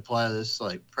apply this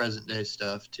like present day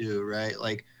stuff too, right?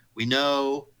 Like we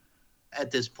know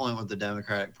at this point what the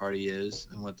Democratic Party is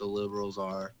and what the liberals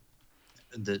are,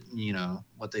 that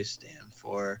what they stand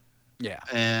for, Yeah.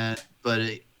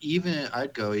 even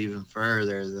I'd go even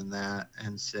further than that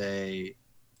and say,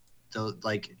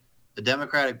 the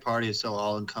Democratic Party is so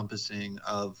all encompassing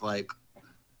of like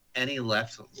any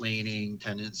left leaning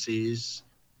tendencies,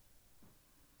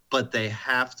 but they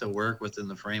have to work within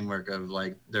the framework of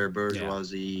like their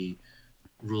bourgeoisie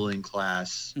ruling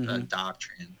class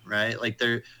doctrine, right? Like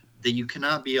that you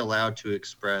cannot be allowed to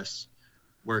express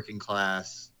working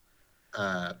class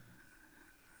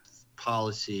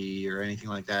policy or anything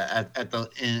like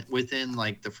that within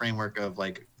like the framework of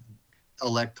like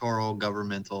electoral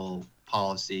governmental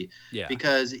policy. Yeah.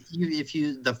 Because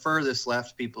the furthest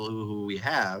left people who we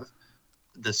have,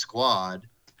 the squad,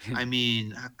 I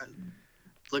mean,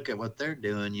 look at what they're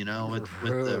doing, with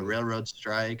the railroad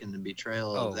strike and the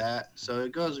betrayal of that. So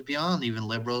it goes beyond even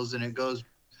liberals, and it goes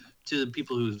to the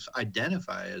people who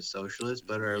identify as socialists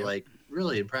but are like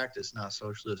really in practice not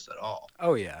socialists at all.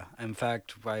 Oh yeah. In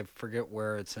fact, I forget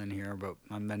where it's in here, but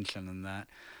I'm mentioning that.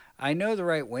 I know the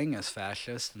right wing is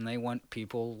fascist, and they want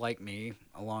people like me,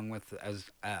 along with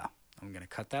I'm going to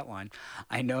cut that line.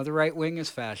 I know the right wing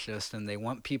is fascist, and they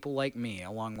want people like me,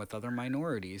 along with other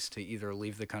minorities, to either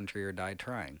leave the country or die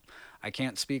trying. I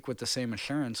can't speak with the same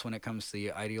assurance when it comes to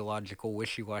the ideological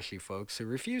wishy-washy folks who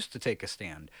refuse to take a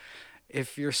stand.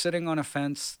 If you're sitting on a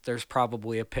fence, there's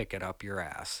probably a picket up your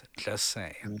ass. Just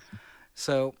saying.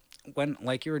 So,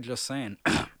 like you were just saying,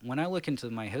 when I look into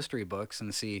my history books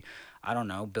and see, I don't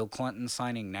know, Bill Clinton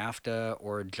signing NAFTA,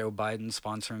 or Joe Biden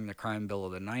sponsoring the crime bill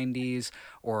of the 90s,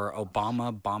 or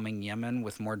Obama bombing Yemen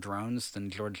with more drones than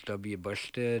George W.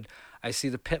 Bush did, I see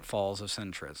the pitfalls of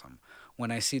centrism. When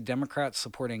I see Democrats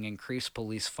supporting increased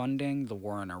police funding, the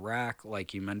war in Iraq,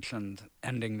 like you mentioned,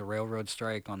 ending the railroad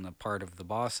strike on the part of the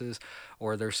bosses,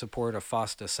 or their support of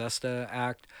FOSTA SESTA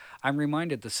Act, I'm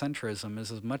reminded that centrism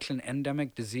is as much an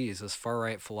endemic disease as far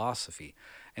right philosophy.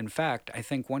 In fact, I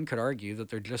think one could argue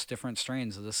that they're just different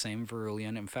strains of the same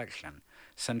virulent infection.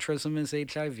 Centrism is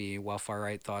HIV, while far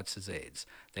right thoughts is AIDS.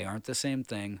 They aren't the same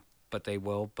thing, but they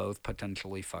will both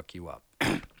potentially fuck you up.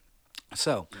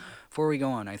 So, before we go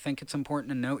on, I think it's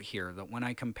important to note here that when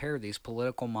I compare these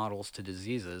political models to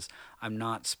diseases, I'm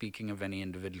not speaking of any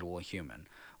individual human.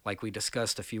 Like we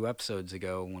discussed a few episodes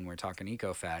ago when we're talking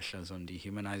ecofascism,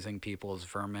 dehumanizing people as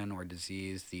vermin or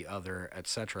disease, the other,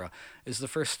 etc., is the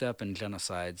first step in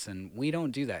genocides, and we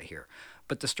don't do that here.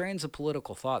 But the strains of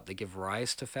political thought that give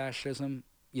rise to fascism,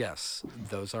 yes,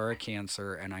 those are a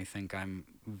cancer, and I think I'm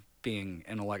being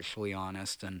intellectually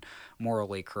honest and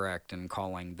morally correct in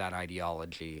calling that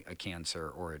ideology a cancer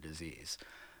or a disease.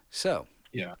 So,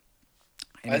 Yeah.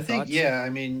 any I think, thoughts? yeah,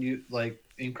 I mean, you like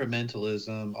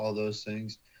incrementalism, all those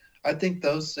things. I think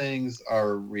those things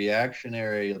are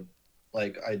reactionary,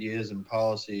 like ideas and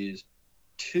policies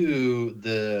to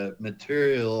the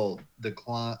material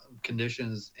decline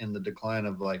conditions in the decline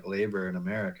of like labor in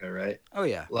America, right? Oh,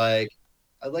 yeah. Like,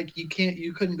 you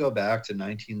couldn't go back to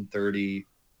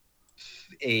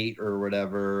 1938 or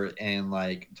whatever and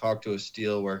like talk to a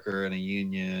steel worker in a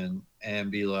union and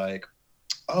be like,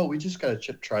 oh, we just gotta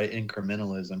try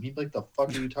incrementalism. He'd be like, the fuck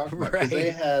are you talking about? Because they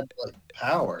Right. had like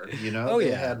power, Oh, they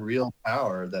yeah. had real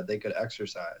power that they could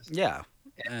exercise. Yeah.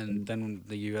 And And then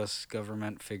the U.S.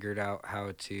 government figured out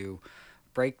how to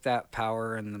break that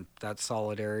power and that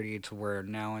solidarity to where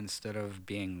now instead of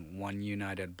being one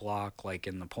united block like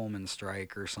in the Pullman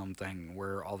strike or something,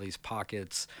 where all these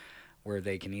pockets where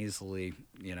they can easily,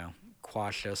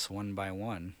 quash us one by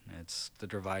one, it's the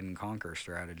divide and conquer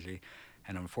strategy.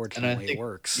 And and I unfortunately, it think,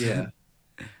 works. yeah,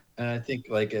 and I think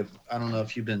like if I don't know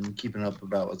if you've been keeping up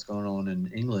about what's going on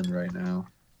in England right now,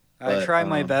 I but try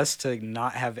my best to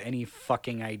not have any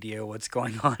fucking idea what's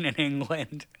going on in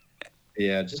England.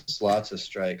 yeah, just lots of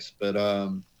strikes. But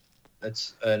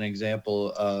that's an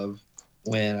example of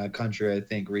when a country I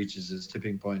think reaches its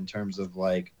tipping point in terms of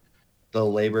like the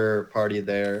Labor Party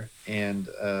there and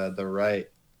the right,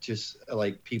 just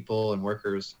like people and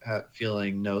workers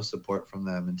feeling no support from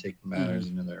them and taking Hmm. matters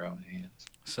into their own hands.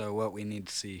 So, what we need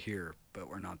to see here, but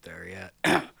we're not there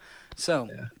yet. So,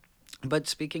 Yeah. but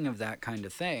speaking of that kind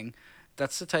of thing,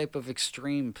 that's the type of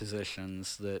extreme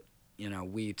positions that,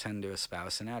 we tend to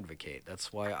espouse and advocate.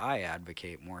 That's why I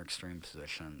advocate more extreme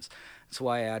positions. That's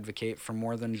why I advocate for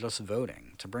more than just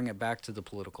voting. To bring it back to the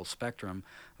political spectrum,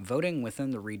 voting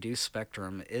within the reduced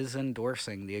spectrum is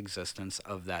endorsing the existence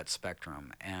of that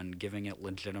spectrum and giving it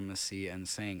legitimacy and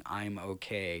saying I'm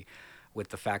okay with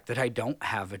the fact that I don't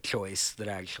have a choice that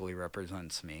actually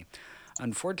represents me.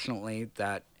 Unfortunately,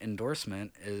 that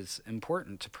endorsement is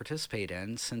important to participate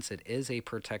in since it is a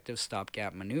protective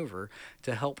stopgap maneuver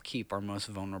to help keep our most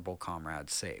vulnerable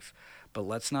comrades safe. But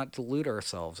let's not delude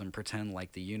ourselves and pretend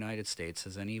like the United States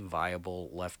has any viable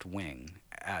left wing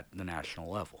at the national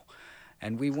level.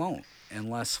 And we won't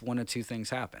unless one of two things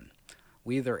happen.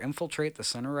 We either infiltrate the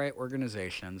center right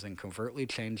organizations and covertly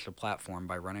change the platform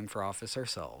by running for office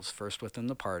ourselves, first within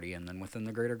the party and then within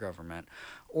the greater government,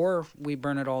 or we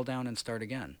burn it all down and start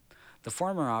again. The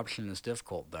former option is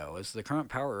difficult, though, as the current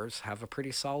powers have a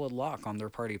pretty solid lock on their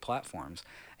party platforms,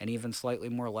 and even slightly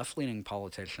more left leaning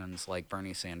politicians like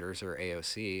Bernie Sanders or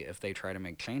AOC, if they try to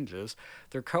make changes,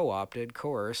 they're co opted,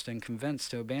 coerced, and convinced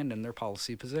to abandon their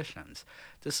policy positions.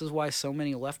 This is why so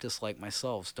many leftists like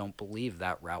myself don't believe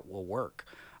that route will work.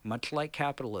 Much like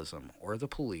capitalism or the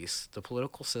police, the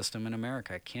political system in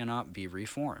America cannot be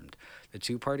reformed. The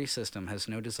two party system has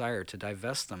no desire to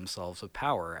divest themselves of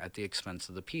power at the expense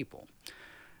of the people.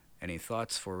 Any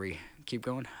thoughts before we keep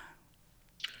going?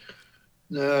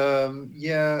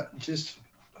 Yeah, just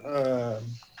um,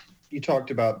 you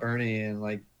talked about Bernie and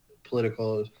like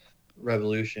political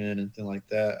revolution and thing like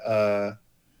that.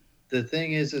 The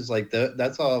thing is like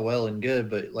that's all well and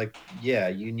good, but like, yeah,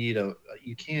 you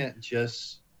can't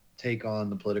just take on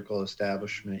the political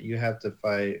establishment. You have to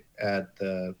fight at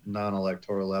the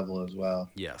non-electoral level as well,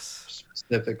 Yes.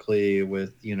 specifically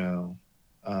with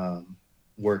um,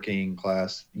 working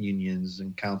class unions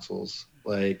and councils,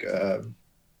 like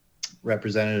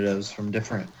representatives from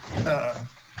different uh,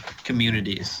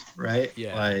 communities, right?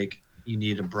 Yeah, Like you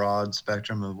need a broad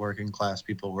spectrum of working class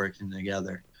people working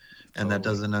together, and that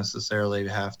totally. doesn't necessarily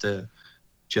have to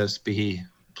just be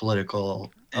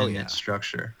political Oh, in yeah. its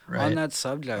structure, On right? that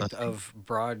subject of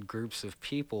broad groups of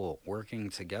people working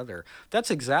together, that's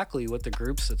exactly what the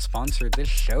groups that sponsored this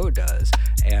show does.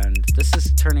 And this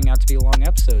is turning out to be a long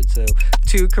episode, so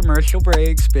 2 commercial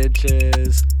breaks,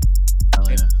 bitches. Oh,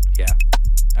 yeah. Yeah.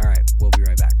 All right, we'll be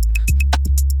right back.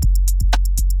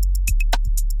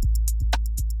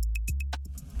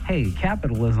 Hey,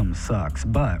 capitalism sucks,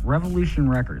 but Revolution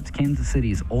Records, Kansas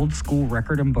City's old school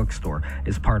record and bookstore,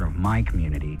 is part of my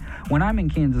community. When I'm in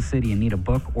Kansas City and need a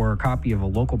book or a copy of a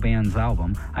local band's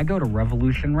album, I go to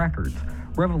Revolution Records.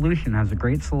 Revolution has a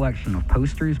great selection of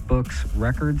posters, books,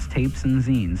 records, tapes, and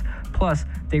zines. Plus,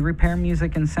 they repair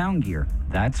music and sound gear.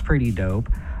 That's pretty dope.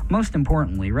 Most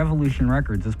importantly, Revolution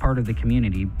Records is part of the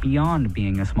community beyond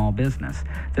being a small business.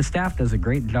 The staff does a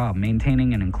great job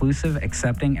maintaining an inclusive,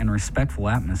 accepting, and respectful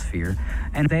atmosphere,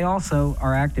 and they also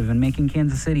are active in making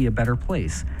Kansas City a better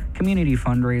place. Community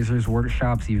fundraisers,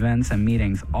 workshops, events, and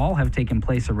meetings all have taken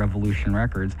place at Revolution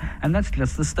Records, and that's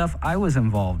just the stuff I was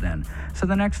involved in. So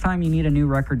the next time you need a new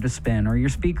record to spin or your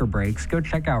speaker breaks, go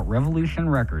check out Revolution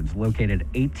Records, located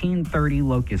 1830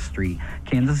 Locust Street,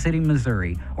 Kansas City,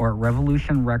 Missouri, or at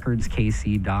revolutionrecordskc.com.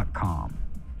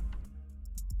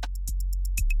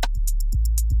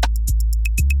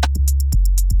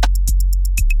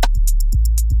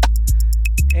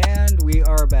 And we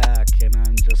are back, and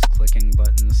I'm just clicking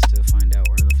buttons to find out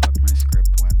where the fuck my script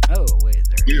went. Oh, wait,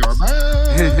 there We it are is.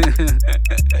 back.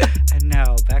 And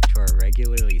now, back to our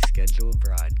regularly scheduled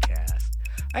broadcast.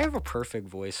 I have a perfect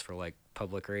voice for, like,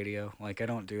 public radio. Like, I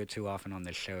don't do it too often on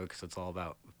this show because it's all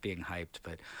about being hyped,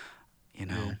 but, you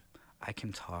know, Yeah. I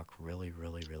can talk really,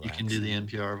 really relaxed. You can do the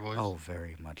NPR voice. Oh,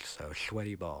 very much so.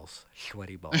 Sweaty balls.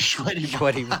 Sweaty balls. Sweaty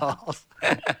Sweaty balls.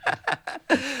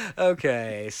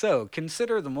 Okay, so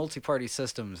consider the multi-party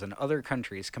systems in other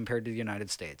countries compared to the United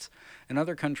States. In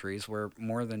other countries where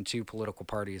more than 2 political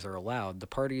parties are allowed, the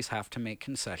parties have to make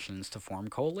concessions to form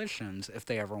coalitions if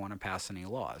they ever want to pass any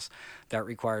laws. That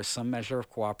requires some measure of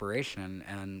cooperation,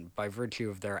 and by virtue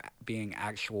of their being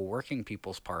actual working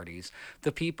people's parties,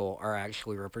 the people are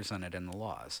actually represented in the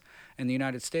laws. In the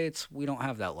United States, we don't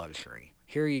have that luxury.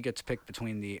 Here you get to pick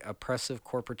between the oppressive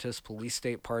corporatist police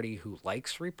state party who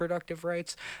likes reproductive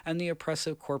rights and the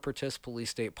oppressive corporatist police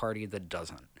state party that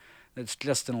doesn't. It's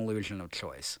just an illusion of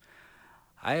choice.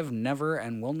 I have never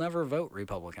and will never vote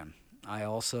Republican. I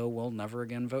also will never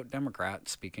again vote Democrat,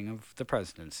 speaking of the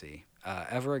presidency,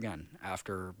 ever again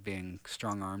after being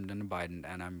strong-armed into Biden,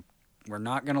 and we're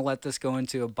not going to let this go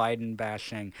into a Biden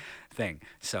bashing thing,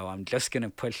 so I'm just going to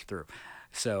push through.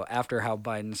 So after how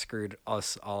Biden screwed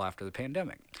us all after the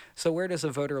pandemic. So where does a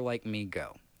voter like me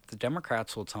go? The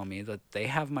Democrats will tell me that they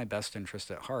have my best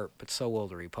interest at heart, but so will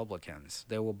the Republicans.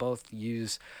 They will both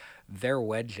use their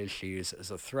wedge issues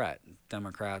as a threat.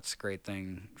 Democrats' great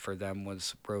thing for them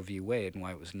was Roe v. Wade and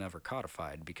why it was never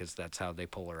codified, because that's how they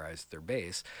polarized their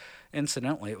base.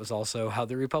 Incidentally, it was also how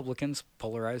the Republicans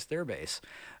polarized their base.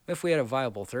 If we had a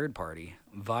viable third party,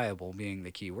 viable being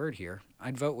the key word here,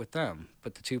 I'd vote with them,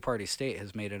 but the two-party state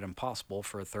has made it impossible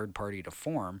for a third party to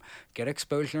form, get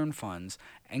exposure and funds,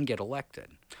 and get elected.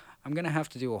 I'm going to have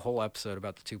to do a whole episode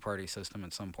about the two-party system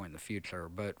at some point in the future,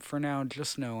 but for now,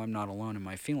 just know I'm not alone in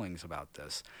my feelings about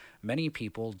this. Many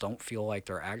people don't feel like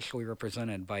they're actually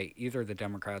represented by either the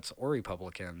Democrats or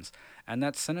Republicans, and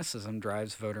that cynicism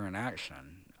drives voter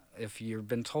inaction. If you've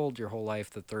been told your whole life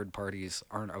that third parties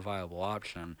aren't a viable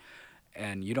option,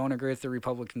 and you don't agree with the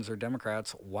Republicans or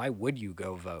Democrats, why would you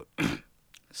go vote?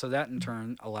 So that in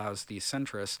turn allows the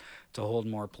centrists to hold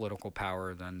more political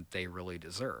power than they really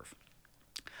deserve.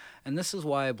 And this is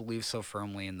why I believe so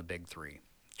firmly in the big three: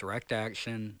 direct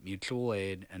action, mutual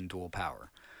aid, and dual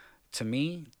power. To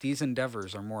me, these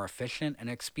endeavors are more efficient and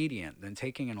expedient than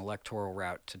taking an electoral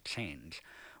route to change.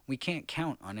 We can't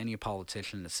count on any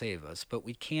politician to save us, but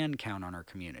we can count on our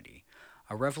community.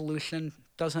 A revolution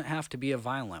doesn't have to be a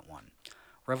violent one.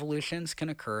 Revolutions can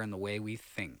occur in the way we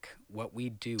think, what we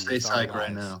do Say with our psych lives.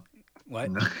 right now. What?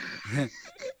 No.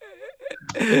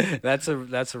 That's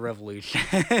a revolution.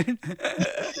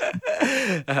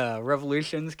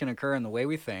 Revolutions can occur in the way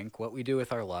we think, what we do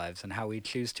with our lives, and how we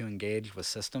choose to engage with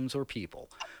systems or people.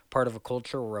 Part of a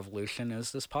cultural revolution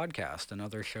is this podcast and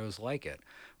other shows like it.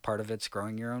 Part of it's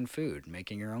growing your own food,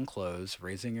 making your own clothes,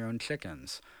 raising your own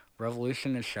chickens.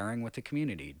 Revolution is sharing with the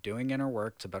community, doing inner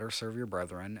work to better serve your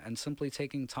brethren, and simply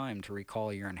taking time to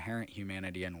recall your inherent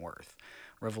humanity and worth.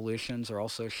 Revolutions are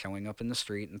also showing up in the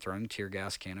street and throwing tear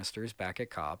gas canisters back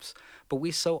at cops, but we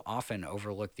so often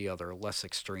overlook the other, less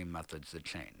extreme methods that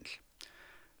change.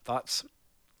 Thoughts?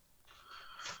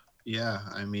 Yeah,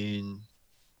 I mean,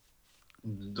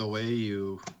 the way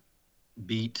you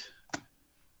beat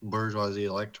bourgeoisie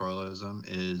electoralism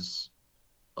is,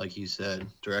 like you said,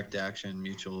 direct action,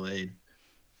 mutual aid,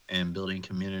 and building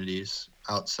communities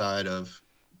outside of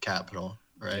capital,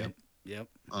 Yep. right? Yep.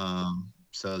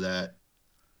 So that,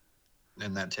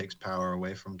 and that takes power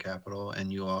away from capital,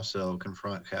 and you also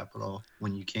confront capital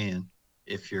when you can,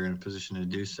 if you're in a position to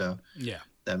do so. Yeah.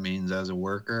 That means as a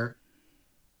worker,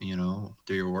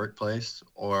 through your workplace,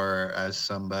 or as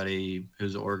somebody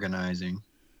who's organizing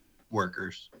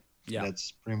workers. Yeah.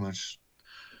 That's pretty much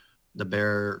the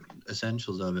bare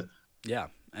essentials of it. Yeah.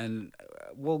 And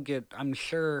we'll get, I'm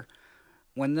sure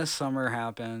when this summer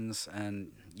happens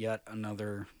and yet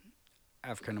another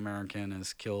African American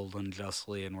is killed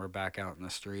unjustly and we're back out in the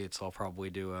streets, I'll probably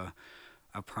do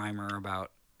a primer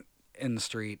about in the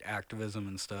street activism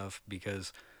and stuff,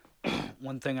 because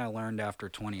one thing I learned after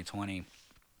 2020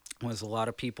 was a lot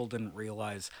of people didn't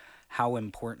realize how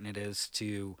important it is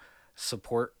to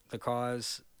support the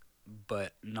cause,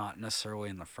 but not necessarily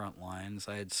in the front lines.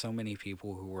 I had so many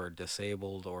people who were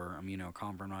disabled or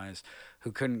immunocompromised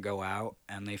who couldn't go out,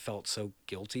 and they felt so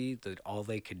guilty that all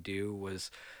they could do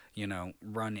was,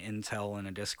 run intel in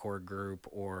a Discord group,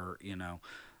 or,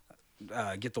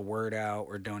 get the word out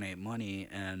or donate money.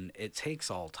 And it takes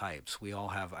all types. We all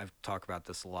have, I've talked about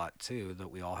this a lot too,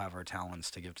 that we all have our talents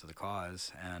to give to the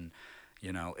cause. And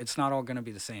it's not all going to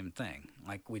be the same thing.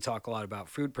 Like, we talk a lot about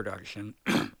food production.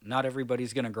 Not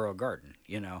everybody's going to grow a garden.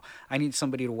 I need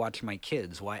somebody to watch my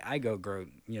kids while I go grow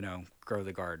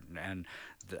the garden. And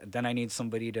then I need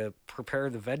somebody to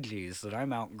prepare the veggies that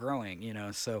I'm out growing.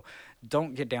 So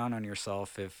don't get down on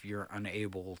yourself if you're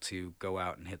unable to go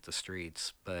out and hit the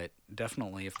streets. But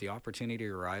definitely, if the opportunity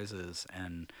arises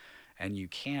and you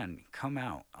can come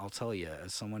out, I'll tell you,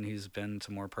 as someone who's been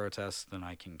to more protests than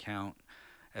I can count,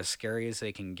 as scary as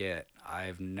they can get,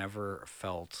 I've never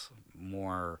felt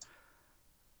more,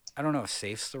 I don't know if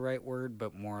safe's the right word,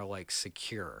 but more like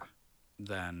secure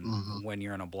than when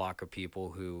you're in a block of people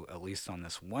who, at least on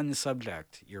this one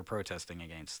subject you're protesting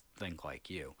against, think like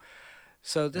you.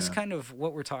 So this Yeah. kind of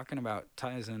what we're talking about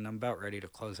ties in. I'm about ready to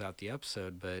close out the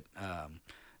episode, but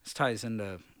this ties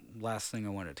into last thing I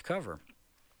wanted to cover.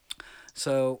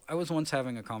 So I was once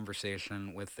having a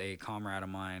conversation with a comrade of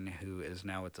mine who is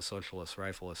now with the Socialist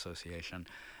Rifle Association,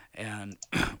 and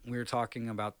we were talking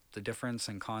about the difference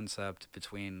in concept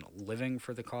between living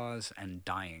for the cause and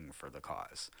dying for the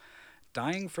cause.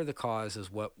 Dying for the cause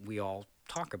is what we all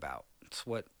talk about. It's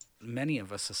what many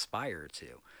of us aspire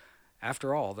to.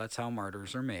 After all, that's how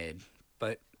martyrs are made.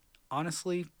 But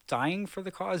honestly, dying for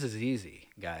the cause is easy,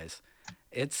 guys.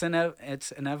 It's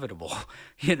inevitable,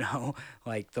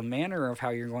 like the manner of how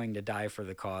you're going to die for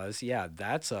the cause. Yeah,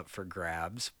 that's up for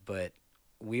grabs, but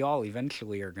we all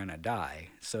eventually are going to die.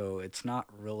 So it's not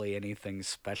really anything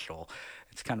special.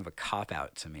 It's kind of a cop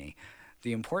out to me.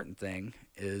 The important thing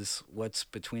is what's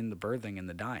between the birthing and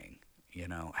the dying.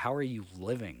 How are you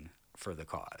living for the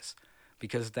cause?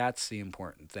 Because that's the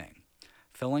important thing.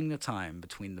 Filling the time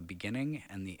between the beginning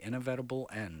and the inevitable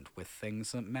end with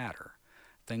things that matter.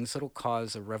 Things that'll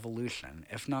cause a revolution,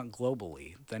 if not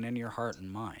globally, then in your heart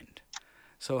and mind.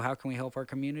 So how can we help our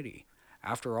community?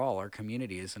 After all, our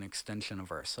community is an extension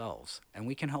of ourselves, and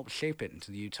we can help shape it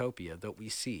into the utopia that we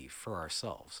see for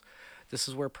ourselves. This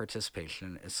is where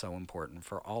participation is so important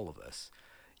for all of us.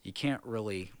 You can't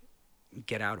really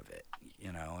get out of it.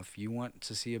 If you want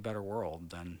to see a better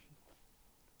world, then,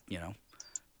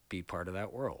 be part of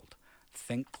that world.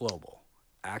 Think global,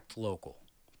 act local,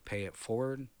 pay it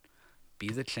forward, be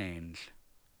the change,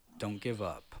 don't give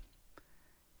up.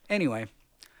 Anyway,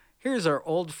 here's our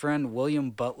old friend William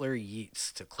Butler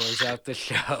Yeats to close out the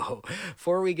show.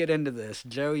 Before we get into this,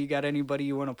 Joe, you got anybody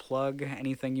you want to plug?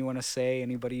 Anything you want to say?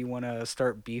 Anybody you want to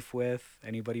start beef with?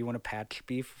 Anybody you want to patch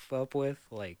beef up with?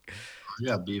 Like, I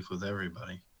got beef with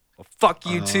everybody. well, fuck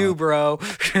you too, bro.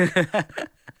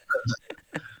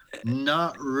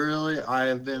 Not really.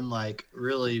 I've been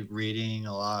really reading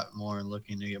a lot more and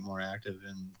looking to get more active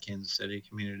in Kansas City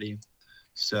community.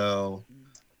 So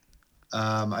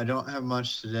I don't have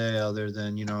much today other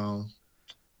than,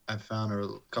 I found a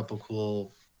couple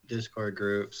cool Discord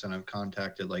groups, and I've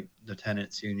contacted the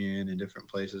tenants union and different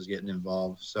places getting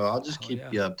involved. So I'll just keep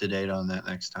you up to date on that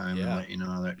next time and let you know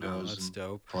how that goes. That's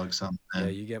dope. Plug something. Yeah,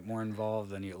 you get more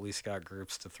involved, then you at least got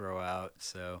groups to throw out.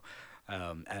 So,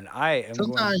 and I am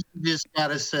sometimes you just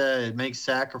gotta make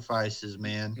sacrifices,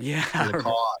 man. Yeah, for the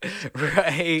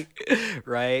cause.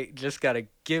 right. Just gotta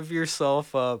give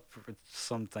yourself up for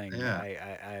something. Yeah.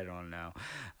 I don't know.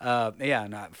 Yeah,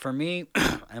 not for me.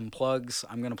 And plugs.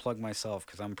 I'm gonna plug myself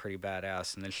because I'm pretty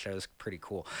badass, and this show's pretty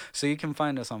cool. So you can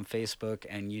find us on Facebook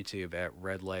and YouTube at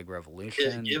Red Leg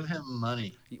Revolution. Give him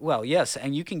money. Well, yes,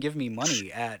 and you can give me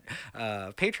money at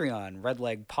Patreon, Red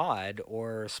Leg Pod,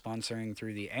 or sponsoring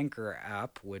through the Anchor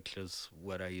app, which is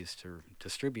what I use to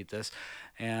distribute this.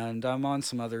 And I'm on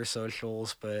some other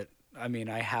socials, but I mean,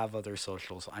 I have other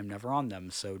socials. I'm never on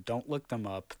them, so don't look them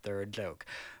up. They're a joke.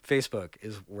 Facebook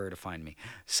is where to find me.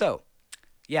 So,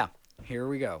 yeah, here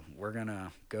we go. We're going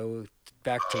to go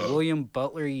back to William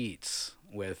Butler Yeats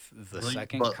with The William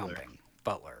Second Butler. Coming.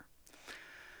 Butler.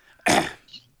 I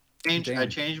Damn.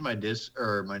 changed my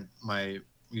my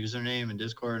username in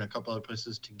Discord and a couple other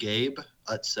places to Gabe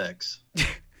Utsex.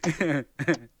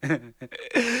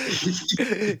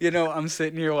 You know, I'm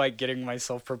sitting here like getting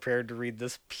myself prepared to read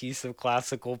this piece of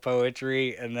classical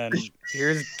poetry, and then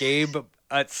here's Gabe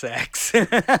Utsex.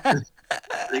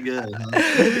 Pretty good,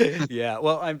 huh? Yeah,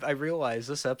 well, I realize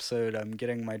this episode I'm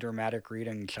getting my dramatic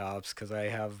reading chops because I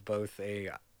have both a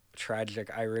tragic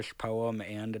Irish poem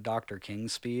and a Dr. King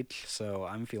speech, so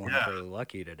I'm feeling Yeah. pretty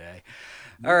lucky today.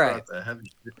 You All right. brought the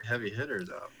heavy hitters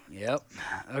up. Yep.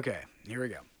 Okay, here we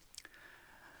go.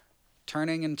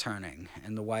 Turning and turning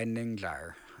in the widening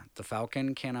gyre, the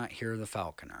falcon cannot hear the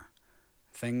falconer.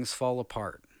 Things fall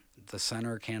apart, the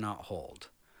center cannot hold.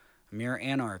 Mere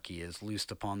anarchy is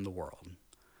loosed upon the world.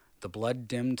 The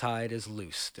blood-dimmed tide is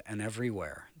loosed, and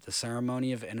everywhere the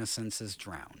ceremony of innocence is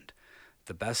drowned.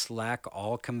 The best lack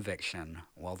all conviction,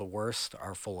 while the worst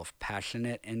are full of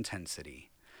passionate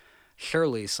intensity.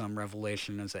 Surely some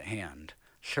revelation is at hand.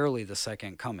 Surely the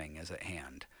second coming is at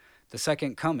hand. The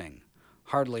second coming.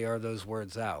 Hardly are those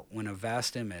words out, when a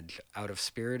vast image out of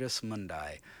Spiritus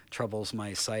Mundi troubles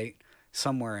my sight.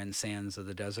 Somewhere in sands of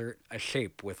the desert, a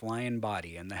shape with lion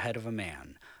body and the head of a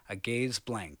man, a gaze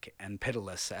blank and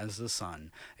pitiless as the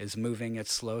sun, is moving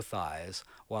its slow thighs,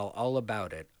 while all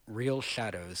about it, real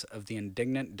shadows of the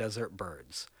indignant desert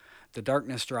birds. The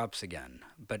darkness drops again,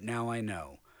 but now I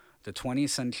know. The 20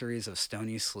 centuries of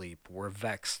stony sleep were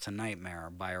vexed to nightmare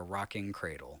by a rocking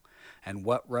cradle, and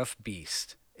what rough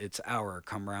beast, its hour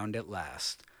come round at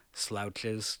last,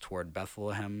 slouches toward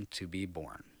Bethlehem to be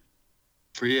born.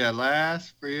 Free at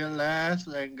last,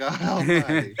 let God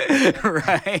Almighty.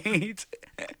 Right?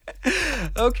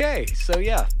 Okay, so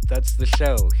yeah, that's the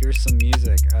show. Here's some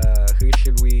music. Who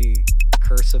should we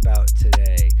curse about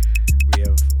today? We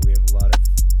have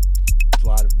a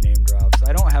lot of name drops.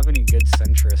 I don't have any good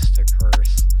centrists to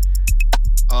curse.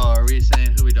 Oh, are we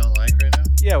saying who we don't like right now?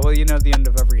 Yeah, well, you know, at the end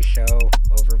of every show,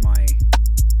 over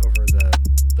the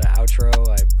outro,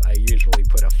 I usually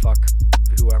put a fuck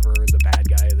whoever the bad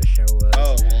guy of the show was.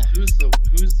 Oh, well, who's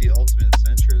the ultimate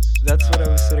centrist? That's what I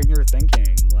was sitting here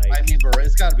thinking. Like, I mean,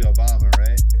 it's got to be Obama,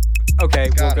 right? okay,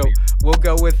 gotta be. we'll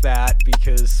go with that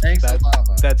because Thanks,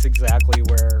 Obama. that's exactly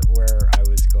where I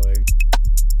was going.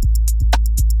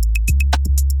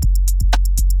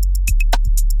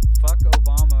 Fuck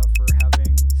Obama for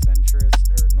having centrist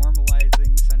or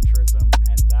normalizing centrism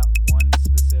and that one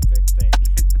specific thing.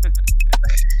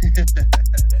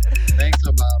 Thanks,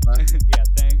 Obama. Yeah,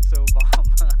 thanks, Obama.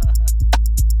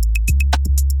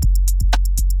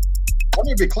 Let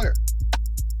me be clear.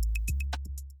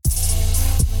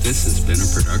 This has been a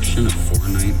production of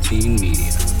 419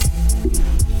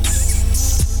 Media.